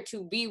desire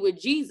to be with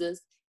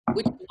Jesus,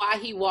 which is why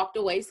he walked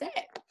away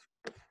sad.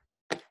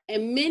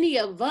 And many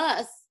of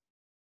us,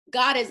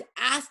 God has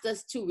asked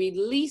us to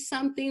release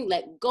something,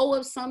 let go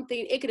of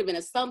something. It could have been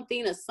a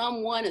something, a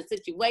someone, a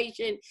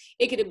situation.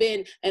 It could have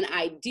been an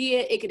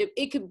idea.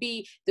 It could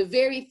be the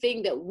very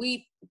thing that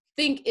we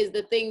think is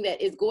the thing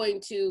that is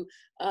going to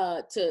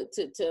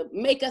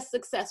make us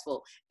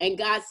successful. And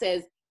God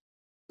says,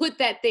 put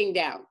that thing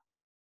down.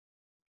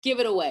 Give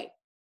it away.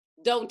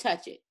 Don't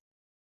touch it.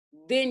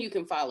 Then you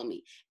can follow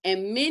me.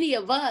 And many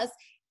of us,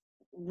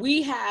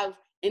 we have,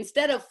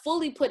 instead of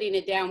fully putting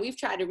it down, we've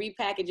tried to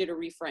repackage it or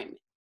reframe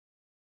it.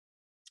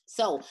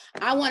 So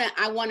I want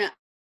to,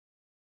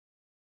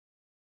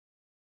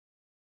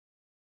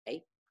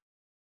 hey,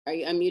 are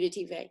you unmuted,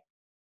 Tife?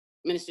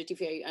 Minister Tife,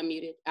 are you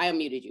unmuted? I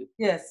unmuted you.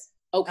 Yes.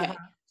 Okay.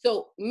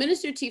 So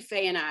Minister Tife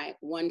and I,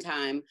 one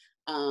time,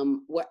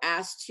 were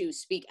asked to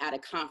speak at a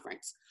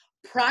conference.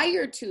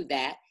 Prior to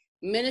that,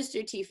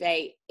 Minister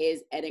Tife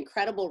is an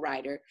incredible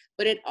writer,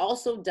 but had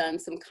also done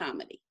some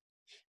comedy.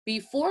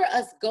 Before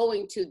us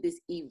going to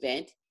this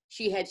event,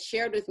 she had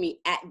shared with me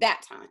at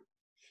that time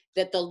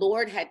that the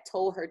Lord had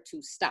told her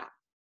to stop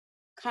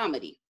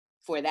comedy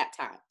for that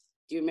time.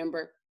 Do you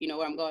remember? You know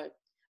where I'm going?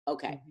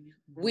 Okay.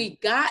 We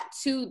got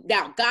to,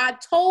 now God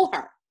told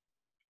her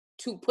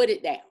to put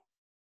it down.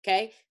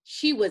 Okay.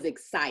 She was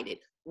excited.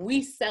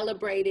 We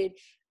celebrated.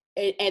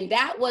 And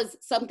that was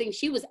something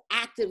she was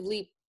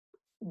actively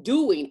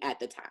doing at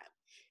the time.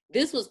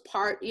 This was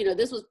part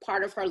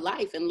of her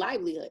life and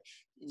livelihood.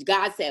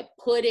 God said,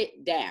 put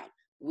it down.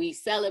 We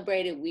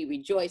celebrated, we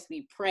rejoiced,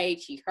 we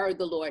prayed. She heard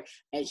the Lord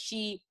and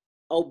she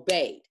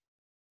obeyed.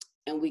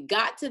 And we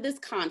got to this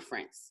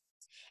conference,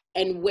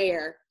 and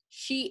where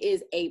she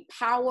is a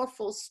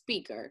powerful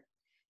speaker,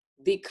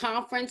 the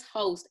conference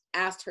host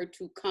asked her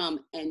to come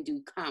and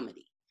do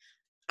comedy.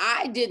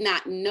 I did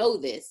not know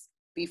this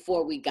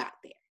before we got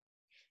there.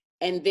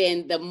 And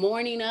then the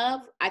morning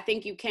of, I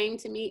think you came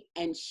to me,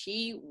 and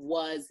she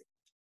was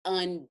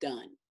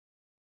undone.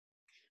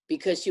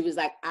 Because she was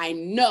like, I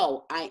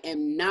know I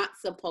am not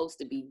supposed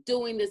to be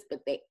doing this, but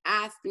they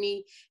asked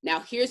me. Now,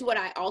 here's what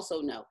I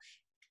also know.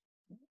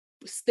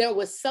 There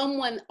was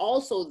someone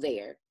also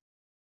there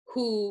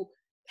who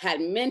had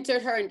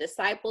mentored her and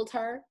discipled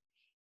her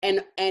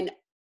and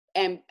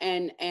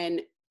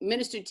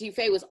Minister T.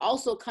 Faye was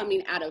also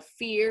coming out of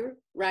fear,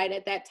 right,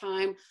 at that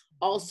time.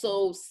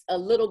 Also, a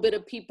little bit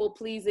of people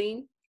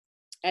pleasing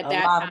at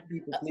that time.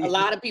 A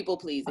lot of people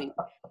pleasing.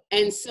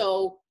 And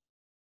so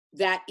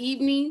that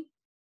evening,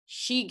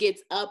 she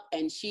gets up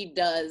and she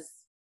does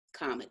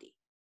comedy.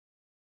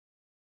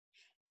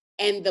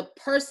 And the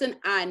person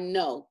I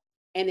know,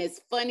 and as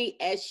funny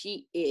as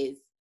she is,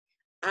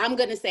 I'm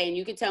going to say, and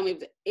you can tell me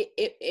if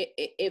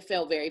it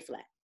fell very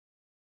flat.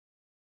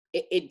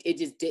 It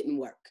just didn't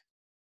work.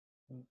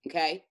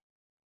 Okay.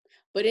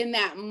 But in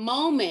that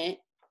moment,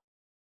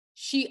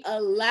 she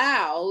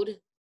allowed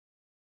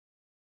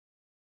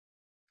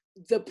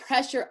the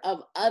pressure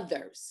of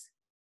others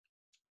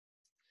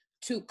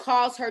to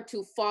cause her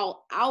to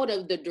fall out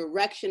of the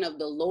direction of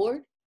the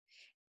Lord.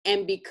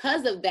 And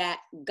because of that,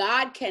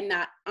 God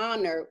cannot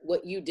honor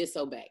what you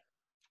disobey.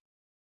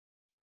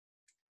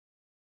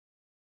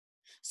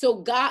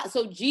 So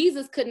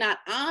Jesus could not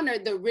honor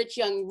the rich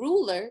young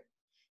ruler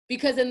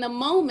because in the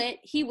moment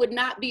he would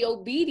not be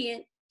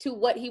obedient to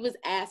what he was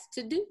asked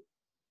to do.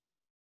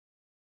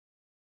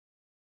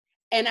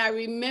 And I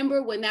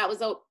remember when that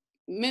was,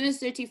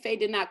 Minister T. Faye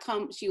did not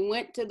come. She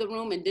went to the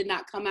room and did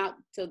not come out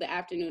till the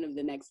afternoon of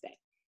the next day.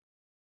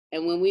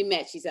 And when we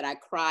met, she said, I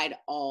cried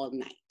all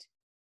night.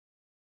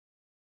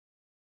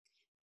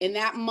 In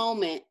that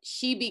moment,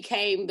 she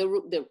became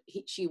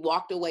she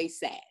walked away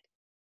sad.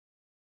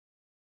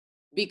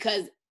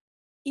 Because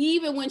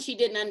even when she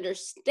didn't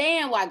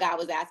understand why God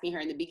was asking her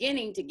in the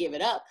beginning to give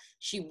it up,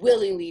 she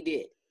willingly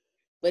did.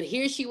 But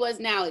here she was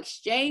now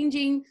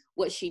exchanging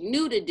what she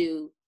knew to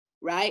do,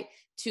 right,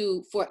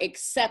 for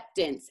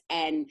acceptance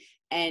and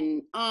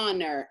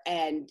honor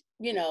and,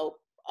 you know,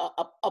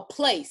 a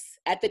place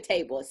at the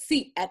table, a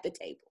seat at the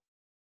table.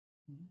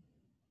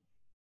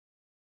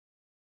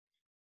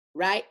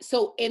 Right?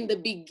 So in the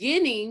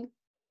beginning,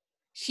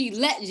 she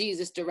let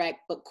Jesus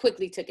direct, but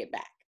quickly took it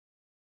back.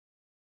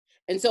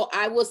 And so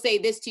I will say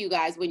this to you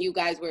guys, when you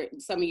guys were,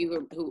 some of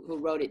you who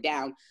wrote it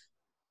down,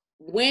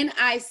 when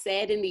I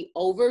said in the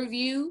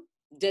overview,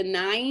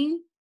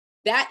 denying,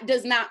 that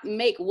does not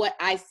make what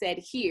I said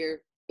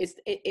here. It's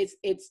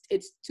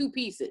two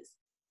pieces.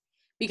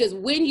 Because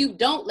when you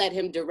don't let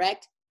him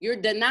direct, you're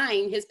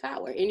denying his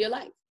power in your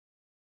life.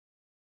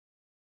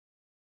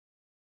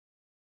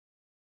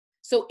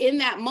 So in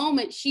that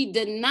moment, she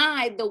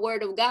denied the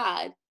word of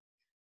God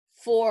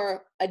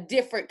for a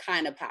different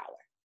kind of power.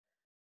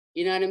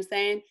 You know what I'm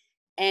saying?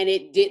 And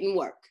it didn't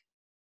work.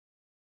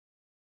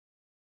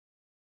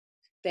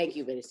 Thank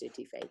you, Minister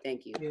T. Faye.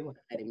 Thank you for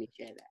letting me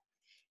share that.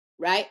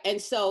 Right?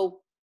 And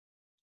so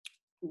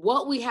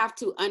what we have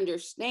to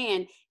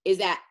understand is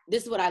that,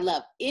 this is what I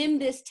love. In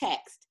this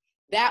text,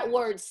 that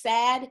word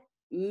sad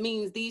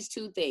means these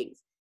three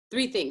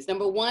things.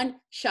 Number one,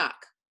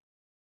 shock.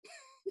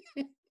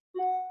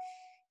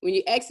 When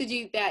you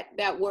exegete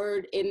that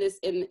word in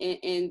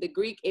the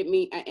Greek, it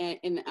means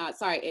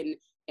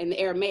in the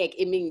Aramaic,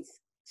 it means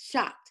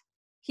shocked.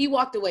 He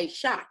walked away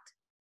shocked.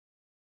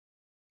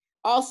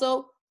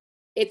 Also,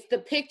 it's the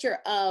picture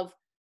of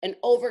an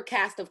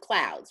overcast of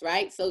clouds,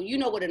 right? So you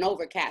know what an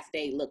overcast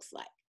day looks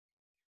like.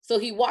 So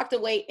he walked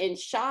away in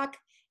shock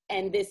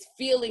and this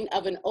feeling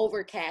of an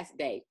overcast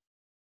day.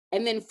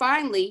 And then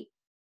finally,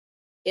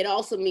 it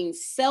also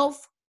means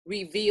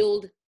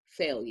self-revealed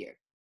failure.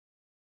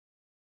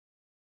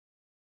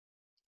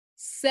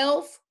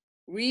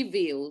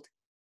 Self-revealed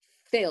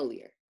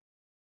failure.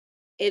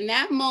 In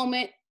that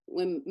moment,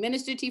 when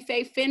Minister T.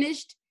 Faye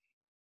finished,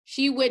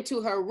 she went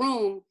to her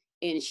room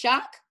in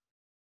shock,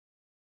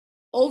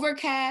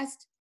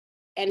 overcast,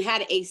 and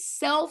had a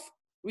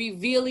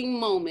self-revealing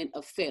moment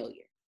of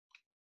failure.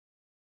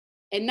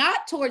 And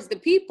not towards the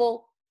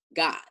people,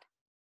 God.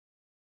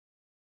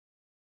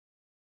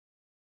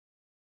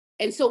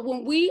 And so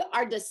when we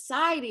are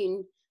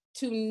deciding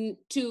to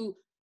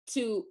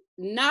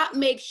not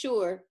make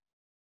sure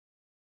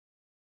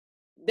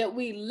that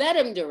we let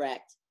him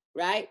direct,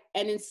 right?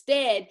 And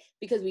instead,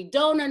 because we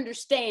don't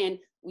understand,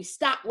 we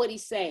stop what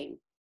he's saying.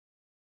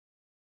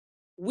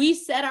 We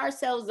set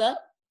ourselves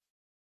up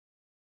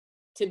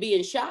to be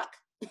in shock,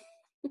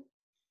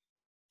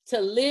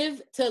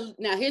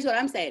 now here's what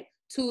I'm saying,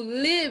 to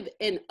live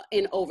in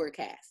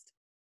overcast.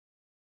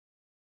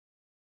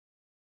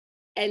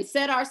 And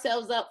set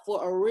ourselves up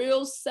for a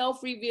real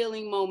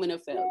self-revealing moment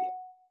of failure.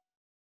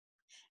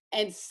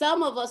 And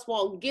some of us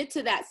won't get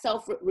to that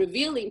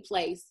self-revealing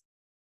place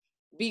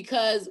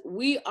because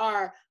we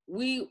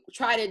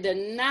try to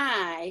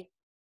deny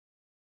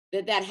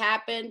that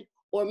happened,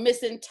 or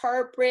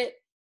misinterpret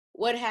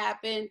what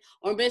happened,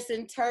 or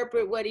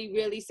misinterpret what he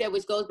really said,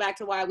 which goes back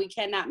to why we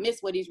cannot miss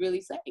what he's really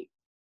saying.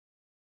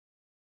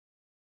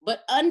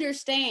 But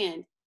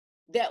understand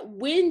that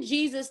when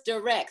Jesus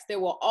directs, there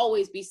will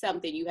always be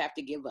something you have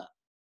to give up.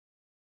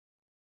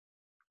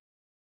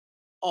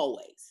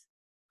 Always.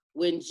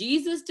 When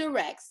Jesus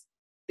directs,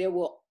 there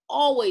will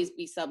always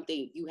be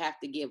something you have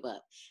to give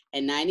up.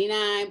 And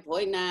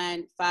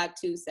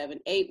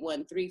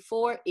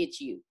 99.952788134, it's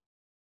you.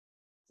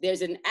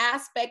 There's an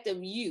aspect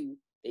of you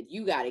that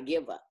you got to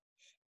give up.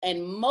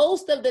 And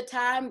most of the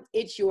time,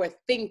 it's your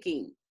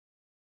thinking.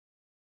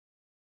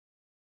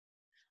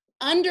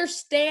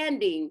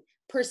 Understanding,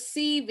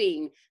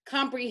 perceiving,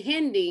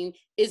 comprehending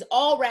is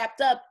all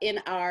wrapped up in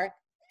our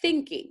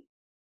thinking.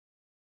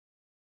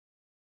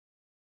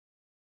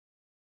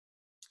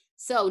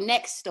 So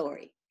next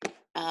story,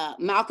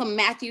 Malcolm,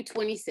 Matthew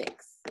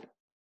 26.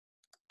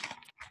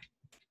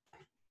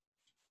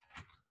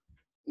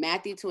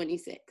 Matthew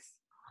 26.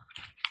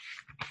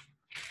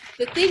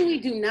 The thing we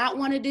do not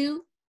want to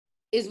do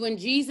is when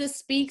Jesus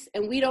speaks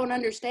and we don't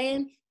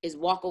understand is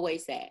walk away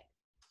sad.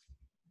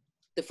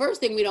 The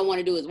first thing we don't want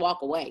to do is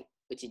walk away,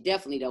 but you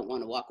definitely don't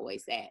want to walk away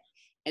sad.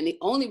 And the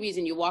only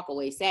reason you walk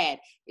away sad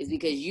is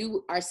because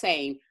you are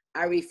saying,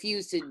 I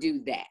refuse to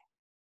do that.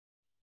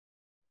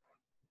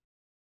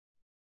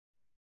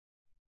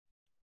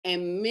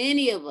 And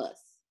many of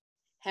us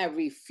have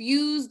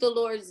refused the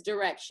Lord's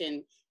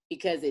direction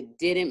because it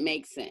didn't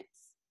make sense.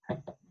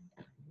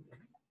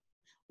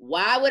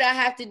 Why would I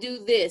have to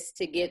do this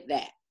to get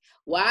that?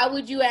 Why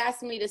would you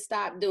ask me to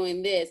stop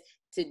doing this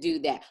to do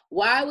that?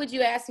 Why would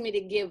you ask me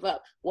to give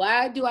up?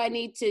 Why do I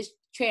need to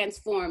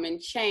transform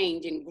and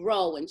change and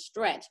grow and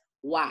stretch?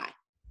 Why?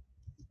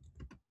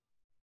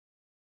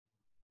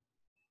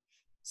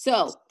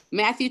 So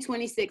Matthew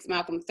 26,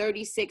 Malcolm,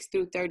 36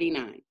 through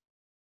 39.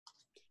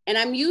 And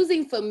I'm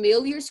using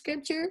familiar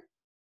scripture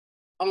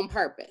on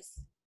purpose.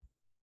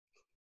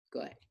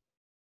 Go ahead.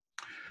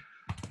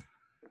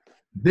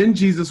 Then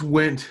Jesus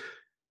went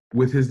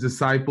with his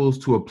disciples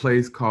to a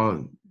place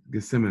called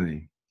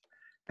Gethsemane,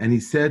 and he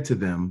said to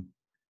them,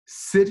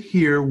 sit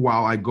here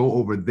while I go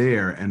over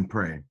there and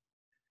pray.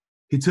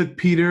 He took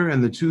Peter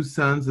and the two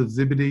sons of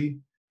Zebedee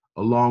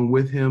along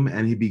with him,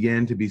 and he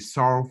began to be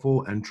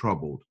sorrowful and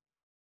troubled.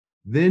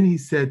 Then he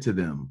said to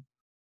them,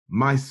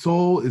 my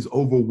soul is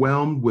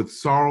overwhelmed with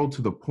sorrow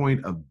to the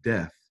point of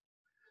death.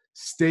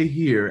 Stay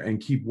here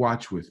and keep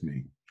watch with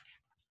me.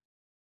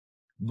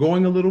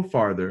 Going a little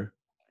farther,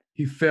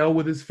 he fell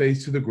with his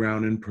face to the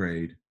ground and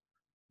prayed,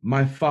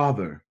 my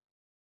Father,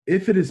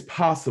 if it is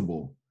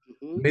possible,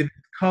 may this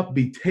cup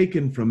be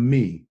taken from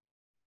me,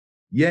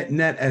 yet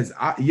not as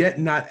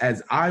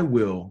I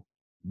will,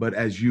 but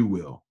as you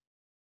will.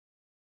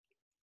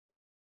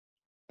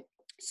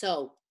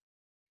 So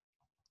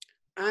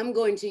I'm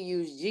going to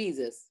use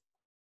Jesus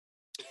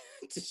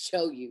to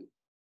show you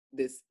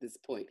this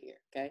point here,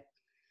 okay?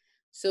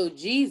 So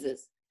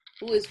Jesus,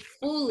 who is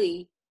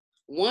fully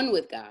one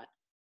with God,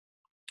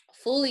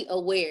 fully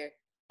aware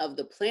of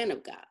the plan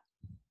of God,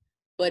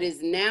 but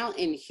is now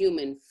in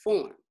human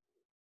form,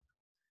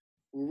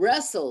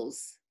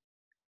 wrestles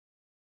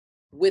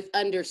with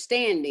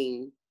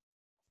understanding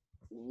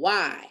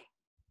why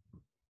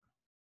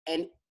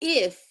and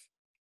if,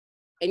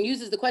 and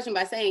uses the question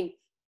by saying,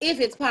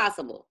 if it's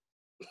possible.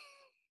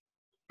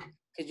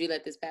 Could you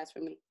let this pass for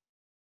me?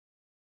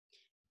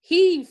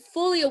 He's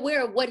fully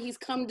aware of what he's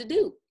come to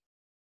do.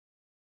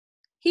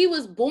 He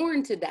was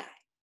born to die.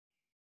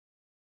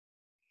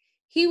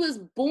 He was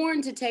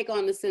born to take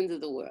on the sins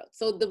of the world.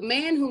 So the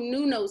man who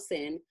knew no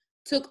sin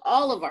took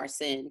all of our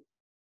sin,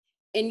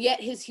 and yet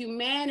his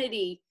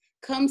humanity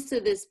comes to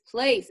this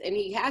place, and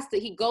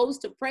he goes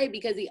to pray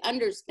because he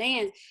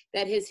understands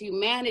that his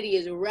humanity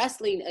is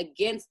wrestling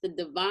against the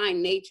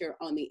divine nature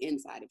on the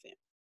inside of him.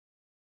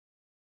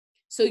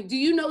 So do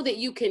you know that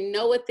you can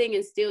know a thing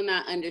and still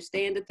not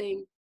understand a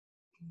thing?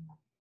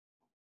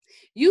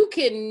 You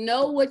can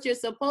know what you're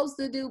supposed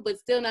to do, but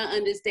still not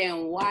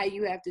understand why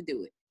you have to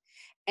do it.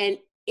 And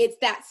it's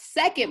that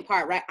second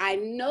part, right? I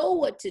know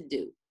what to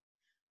do,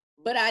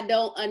 but I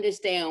don't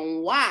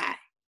understand why.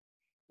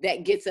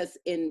 That gets us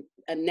in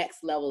a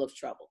next level of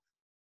trouble.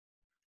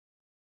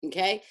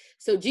 Okay?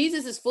 So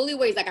Jesus is fully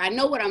aware. He's like, I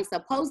know what I'm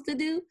supposed to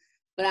do,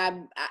 but I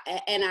know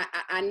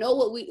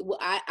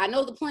I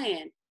know the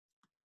plan.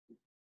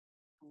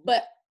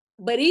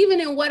 But even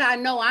in what I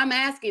know, I'm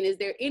asking, is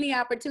there any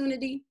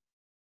opportunity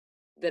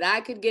that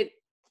I could get,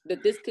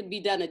 that this could be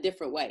done a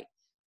different way?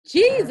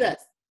 Jesus.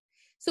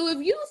 So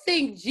if you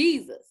think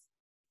Jesus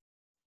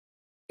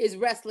is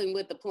wrestling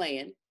with the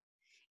plan,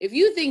 if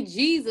you think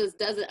Jesus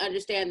doesn't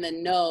understand the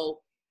no,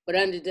 but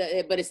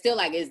it's still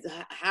like,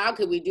 how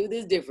could we do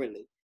this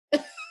differently?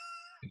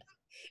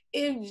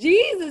 If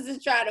Jesus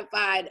is trying to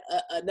find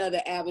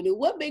another avenue,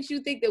 what makes you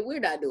think that we're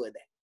not doing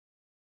that?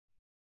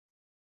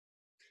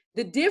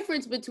 The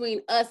difference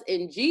between us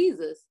and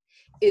Jesus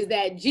is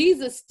that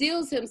Jesus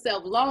stills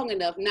himself long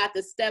enough not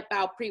to step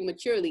out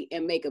prematurely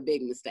and make a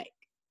big mistake.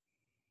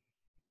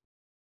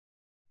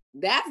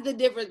 That's the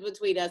difference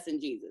between us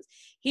and Jesus.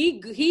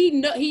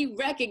 He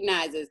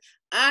recognizes,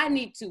 I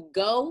need to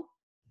go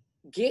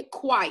get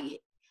quiet.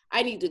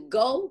 I need to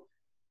go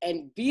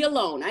and be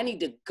alone. I need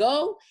to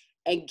go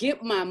and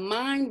get my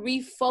mind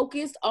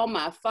refocused on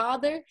my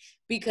Father,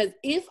 because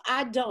if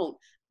I don't,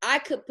 I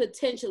could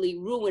potentially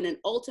ruin an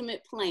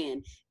ultimate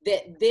plan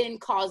that then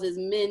causes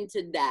men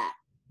to die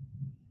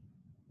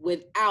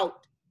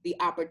without the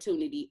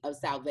opportunity of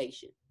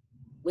salvation,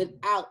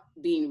 without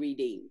being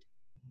redeemed.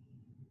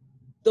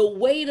 The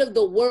weight of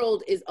the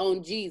world is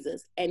on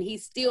Jesus, and he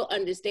still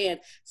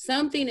understands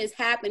something is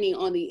happening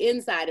on the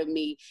inside of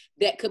me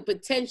that could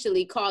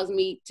potentially cause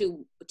me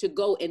to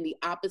go in the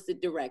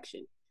opposite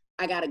direction.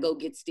 I got to go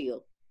get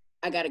still.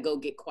 I got to go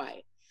get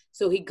quiet.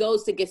 So he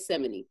goes to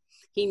Gethsemane.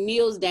 He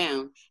kneels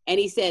down and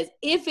he says,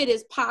 if it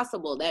is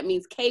possible, that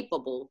means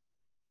capable,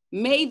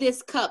 may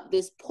this cup,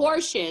 this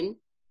portion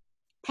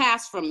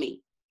pass from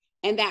me.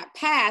 And that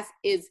pass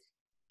is,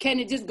 can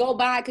it just go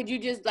by? Could you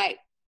just like,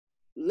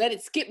 let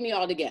it skip me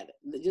altogether?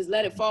 Just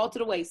let it fall to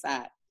the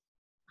wayside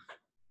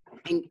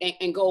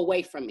and go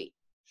away from me.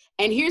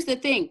 And here's the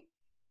thing,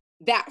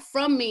 that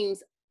from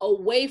means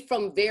away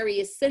from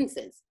various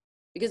senses,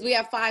 because we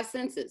have 5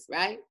 senses,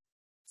 right?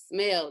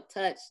 Smell,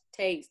 touch,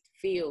 taste,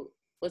 feel,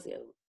 what's the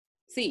other one?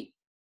 See.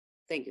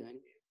 Thank you, honey.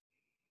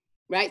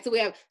 Right?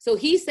 So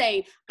he's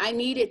saying, I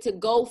need it to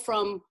go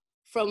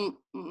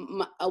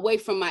away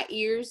from my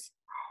ears,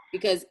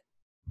 because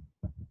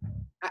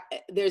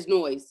there's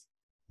noise.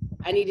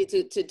 I need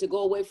it to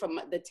go away from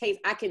the taste.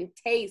 I can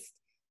taste,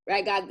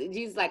 right? God,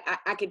 Jesus, like,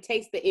 I can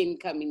taste the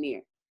end coming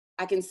near.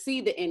 I can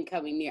see the end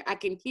coming near. I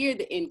can hear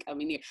the end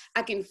coming near.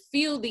 I can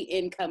feel the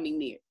end coming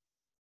near.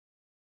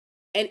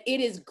 And it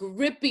is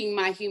gripping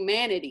my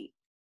humanity.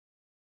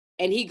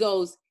 And he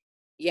goes,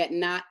 yet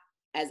not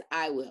as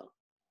I will.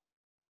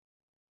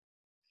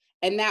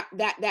 And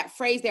that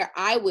phrase there,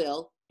 I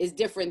will, is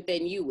different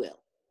than you will.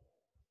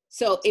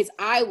 So it's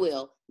I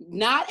will,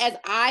 not as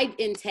I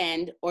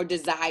intend or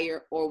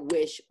desire or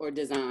wish or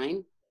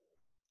design,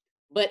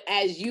 but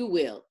as you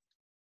will.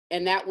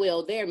 And that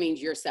will there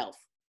means yourself.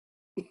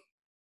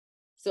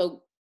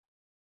 So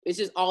it's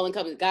just all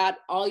encompassing. God,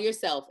 all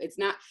yourself. It's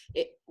not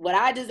what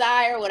I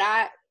desire,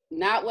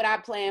 not what I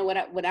plan, what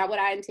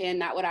I intend,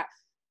 not what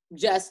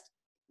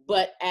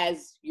but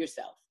as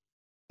yourself.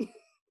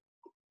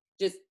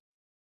 Just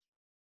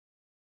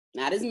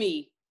not as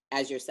me,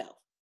 as yourself.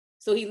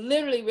 So he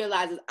literally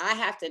realizes I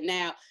have to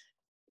now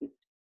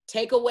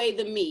take away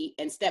the me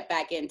and step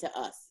back into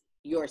us,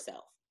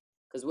 yourself,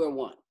 because we're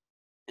one.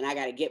 And I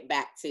got to get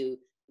back to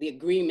the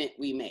agreement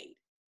we made.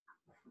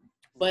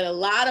 But a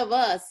lot of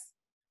us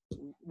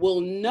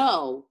will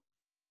know,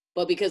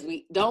 but because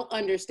we don't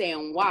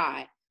understand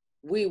why,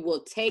 we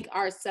will take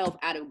ourselves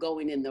out of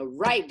going in the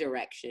right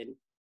direction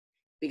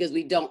because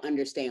we don't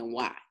understand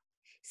why.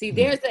 See,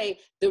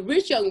 the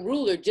rich young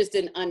ruler just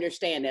didn't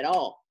understand at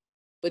all.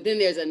 But then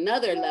there's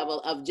another level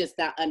of just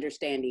not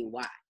understanding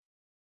why.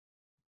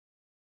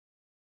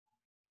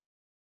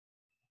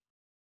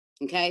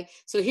 Okay,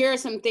 so here are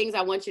some things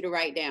I want you to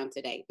write down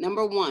today.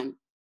 Number 1,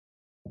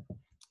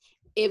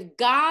 if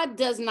God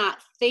does not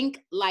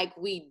think like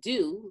we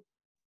do,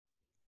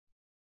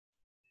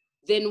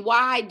 then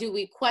why do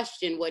we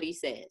question what he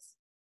says?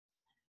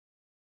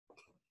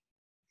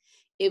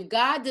 If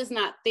God does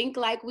not think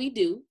like we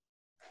do,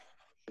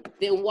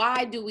 then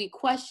why do we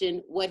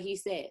question what he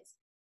says?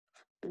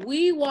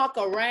 We walk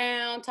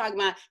around talking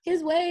about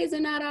his ways are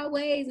not our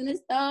ways and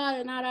his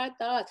thoughts are not our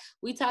thoughts.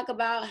 We talk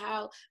about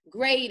how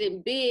great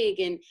and big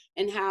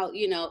and how,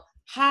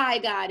 high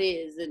God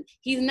is, and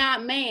he's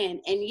not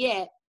man. And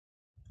yet,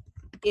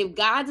 if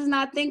God does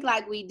not think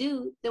like we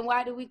do, then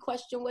why do we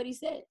question what he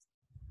says?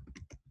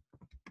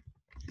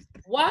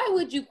 Why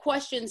would you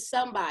question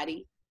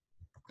somebody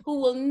who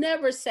will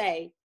never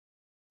say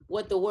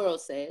what the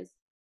world says,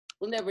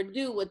 will never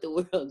do what the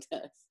world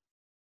does,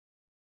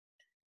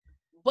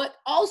 but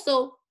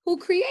also who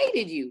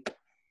created you?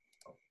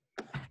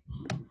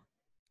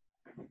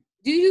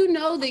 Do you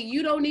know that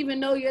you don't even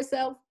know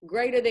yourself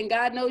greater than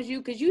God knows you,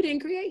 because you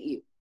didn't create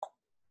you?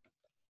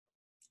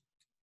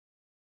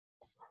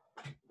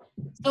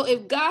 So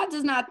if God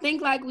does not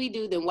think like we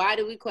do, then why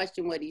do we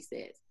question what he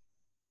says?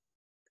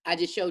 I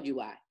just showed you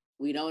why.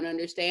 We don't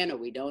understand, or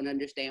we don't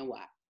understand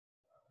why.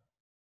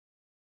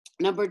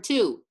 Number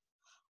 2,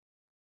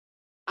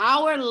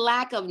 our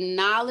lack of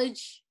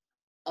knowledge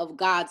of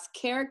God's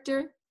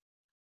character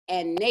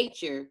and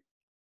nature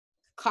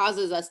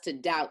causes us to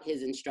doubt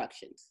his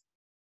instructions.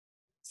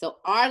 So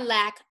our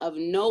lack of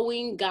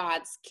knowing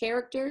God's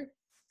character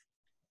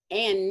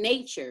and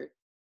nature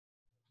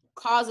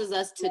causes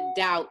us to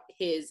doubt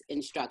his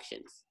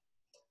instructions.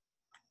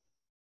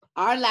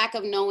 Our lack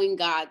of knowing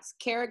God's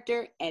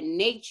character and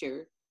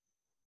nature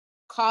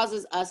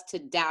causes us to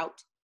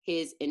doubt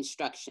his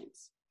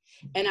instructions.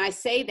 And I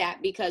say that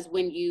because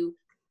when you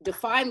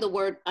define the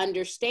word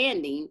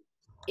understanding,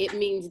 it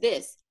means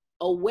this: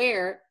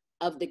 aware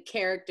of the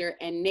character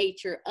and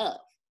nature of.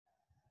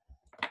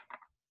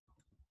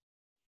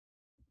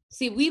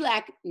 See, we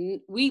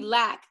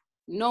lack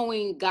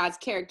knowing God's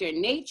character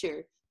and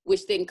nature,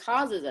 which then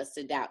causes us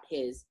to doubt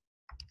his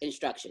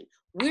instruction.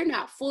 We're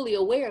not fully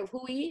aware of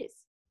who he is.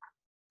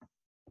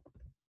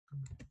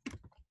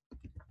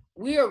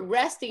 We are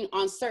resting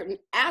on certain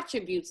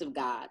attributes of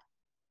God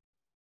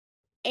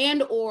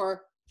and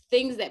or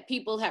things that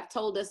people have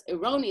told us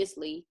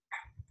erroneously.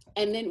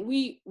 And then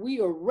we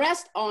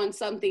rest on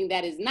something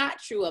that is not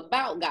true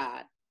about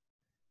God.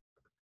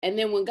 And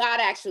then when God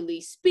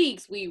actually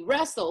speaks, we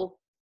wrestle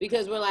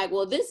because we're like,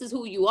 well, this is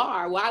who you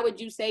are. Why would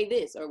you say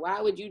this? Or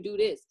why would you do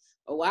this?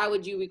 Or why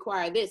would you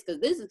require this?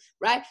 Because this is,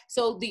 right?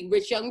 So the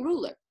rich young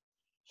ruler,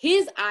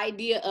 his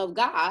idea of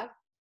God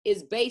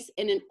is based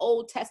in an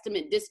Old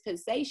Testament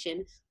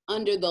dispensation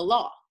under the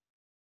law.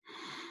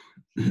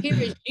 Here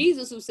is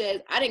Jesus who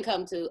says, I didn't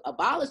come to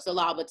abolish the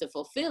law, but to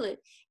fulfill it.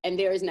 And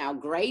there is now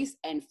grace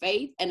and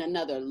faith and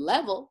another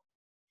level.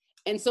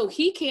 And so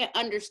he can't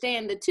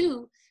understand the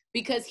two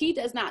because he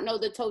does not know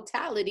the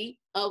totality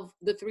of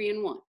the 3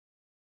 in 1.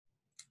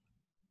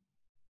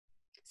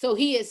 So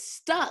he is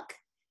stuck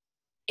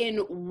in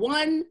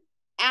one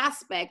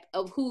aspect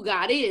of who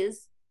God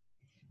is,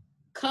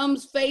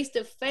 comes face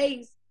to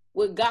face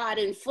with God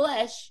in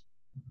flesh,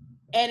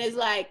 and is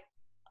like,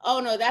 oh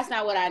no, that's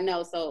not what I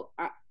know. So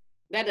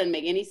that doesn't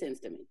make any sense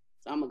to me.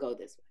 So I'm gonna go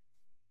this way.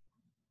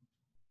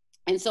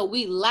 And so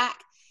we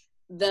lack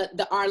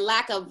our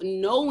lack of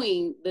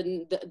knowing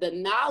the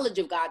knowledge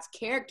of God's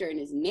character and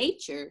his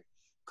nature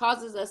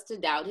causes us to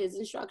doubt his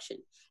instruction.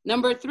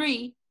 Number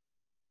 3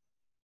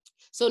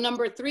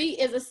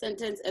 is a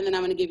sentence, and then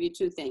I'm going to give you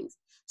 2 things.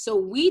 So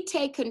we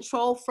take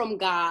control from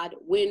God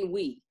when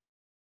we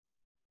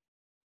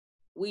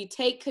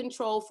take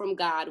control from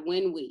God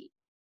when we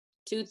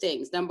 2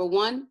 things. Number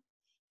 1,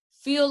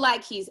 feel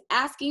like he's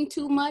asking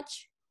too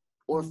much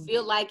or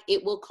feel like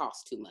it will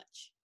cost too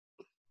much.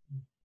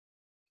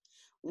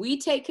 We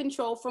take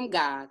control from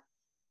God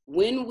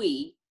when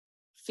we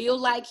feel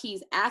like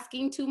he's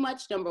asking too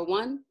much, number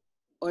 1,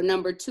 or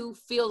number 2,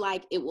 feel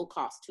like it will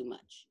cost too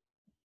much.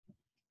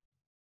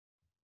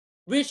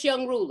 Rich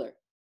young ruler,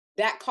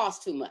 that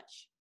costs too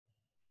much.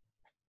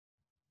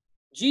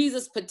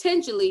 Jesus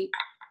potentially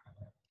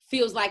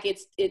feels like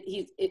it's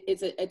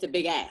a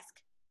big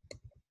ask.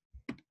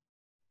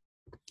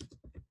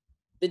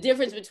 The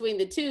difference between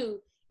the 2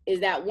 is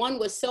that one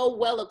was so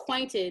well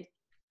acquainted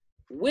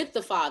with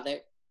the Father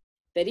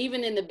that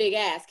even in the big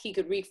ask, he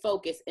could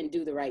refocus and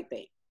do the right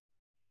thing.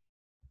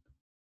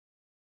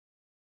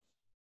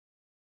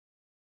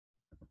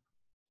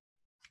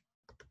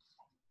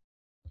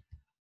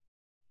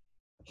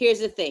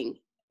 Here's the thing.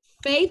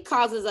 Faith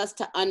causes us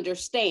to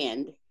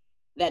understand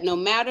that no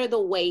matter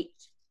the weight,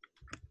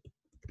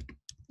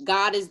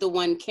 God is the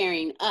one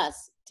carrying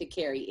us to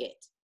carry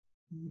it.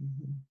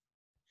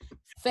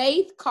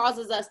 Faith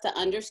causes us to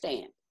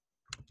understand,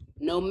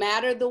 no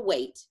matter the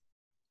weight,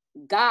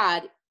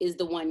 God is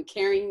the one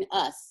carrying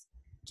us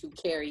to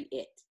carry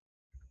it.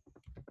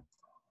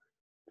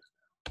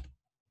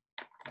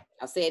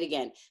 I'll say it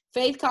again.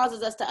 Faith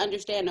causes us to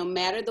understand, no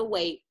matter the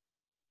weight,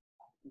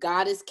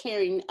 God is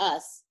carrying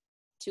us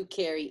to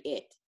carry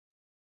it.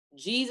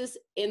 Jesus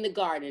in the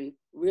garden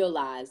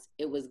realized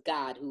it was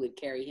God who would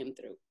carry him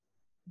through.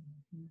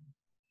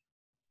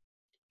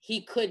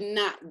 He could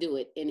not do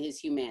it in his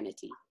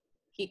humanity.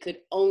 He could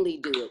only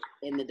do it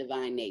in the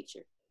divine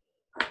nature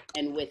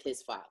and with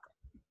his Father.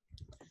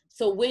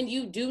 So when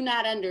you do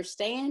not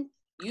understand,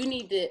 you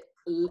need to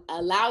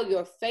allow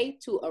your faith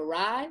to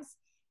arise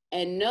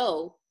and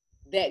know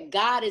that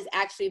God is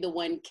actually the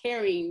one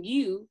carrying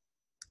you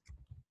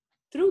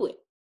through it.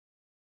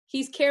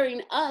 He's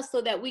carrying us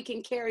so that we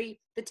can carry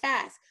the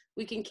task.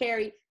 We can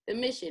carry the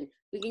mission.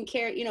 We can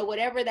carry,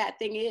 whatever that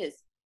thing is.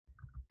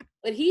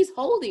 But he's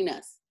holding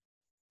us.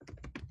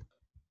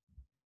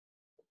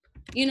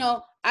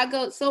 I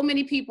go, so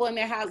many people in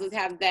their houses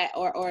have that,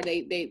 or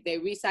they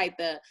recite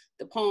the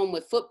poem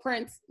with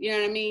footprints. You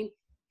know what I mean?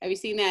 Have you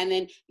seen that? And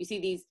then you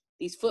see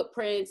these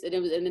footprints, and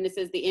then it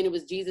says the end, it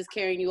was Jesus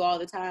carrying you all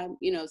the time.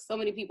 So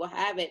many people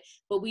have it,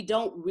 but we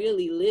don't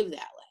really live that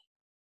way.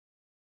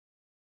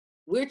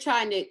 We're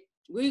trying to,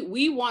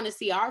 we want to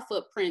see our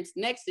footprints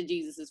next to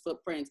Jesus's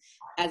footprints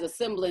as a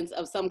semblance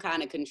of some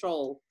kind of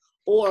control,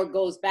 or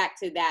goes back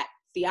to that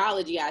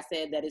theology I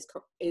said that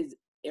is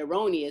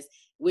erroneous,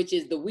 which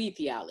is the we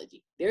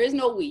theology. There is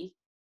no we.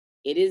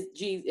 It is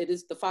Jesus. It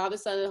is the Father,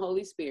 Son, and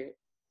Holy Spirit.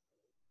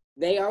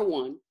 They are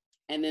one,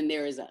 and then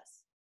there is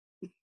us.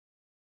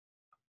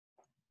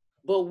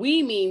 But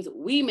we means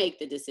we make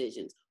the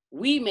decisions.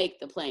 We make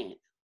the plan.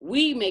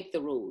 We make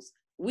the rules.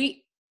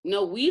 We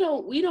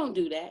don't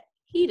do that.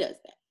 He does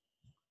that.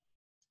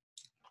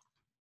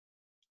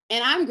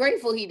 And I'm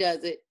grateful he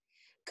does it,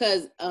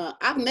 because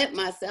I've met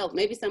myself.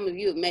 Maybe some of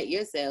you have met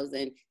yourselves,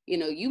 and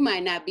you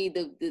might not be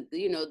the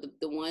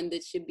one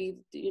that should be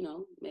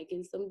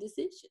making some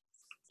decisions,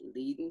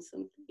 leading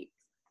some things.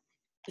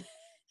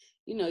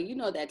 you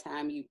know that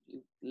time you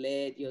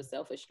led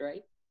yourself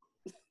astray.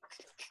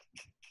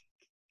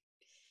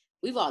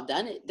 We've all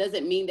done it.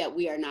 Doesn't mean that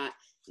we are not,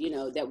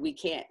 that we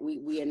can't,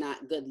 we are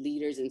not good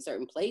leaders in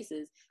certain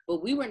places,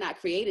 but we were not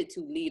created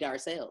to lead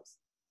ourselves.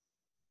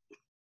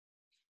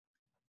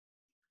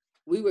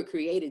 We were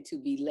created to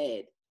be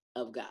led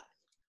of God.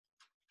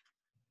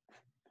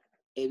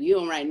 If you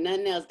don't write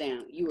nothing else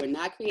down, you were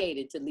not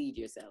created to lead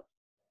yourself.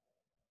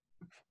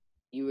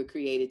 You were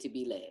created to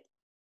be led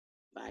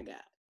by God.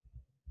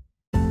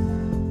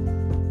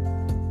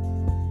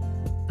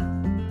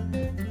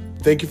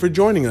 Thank you for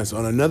joining us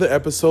on another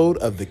episode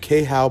of the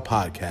K-How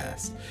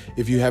Podcast.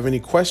 If you have any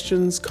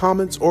questions,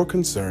 comments, or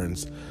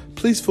concerns,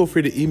 please feel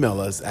free to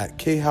email us at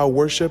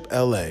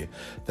khowworshipla.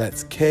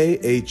 That's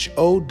KHOWORSHIPLA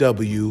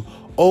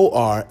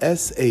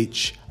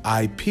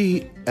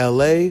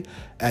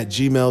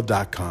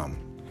 @gmail.com.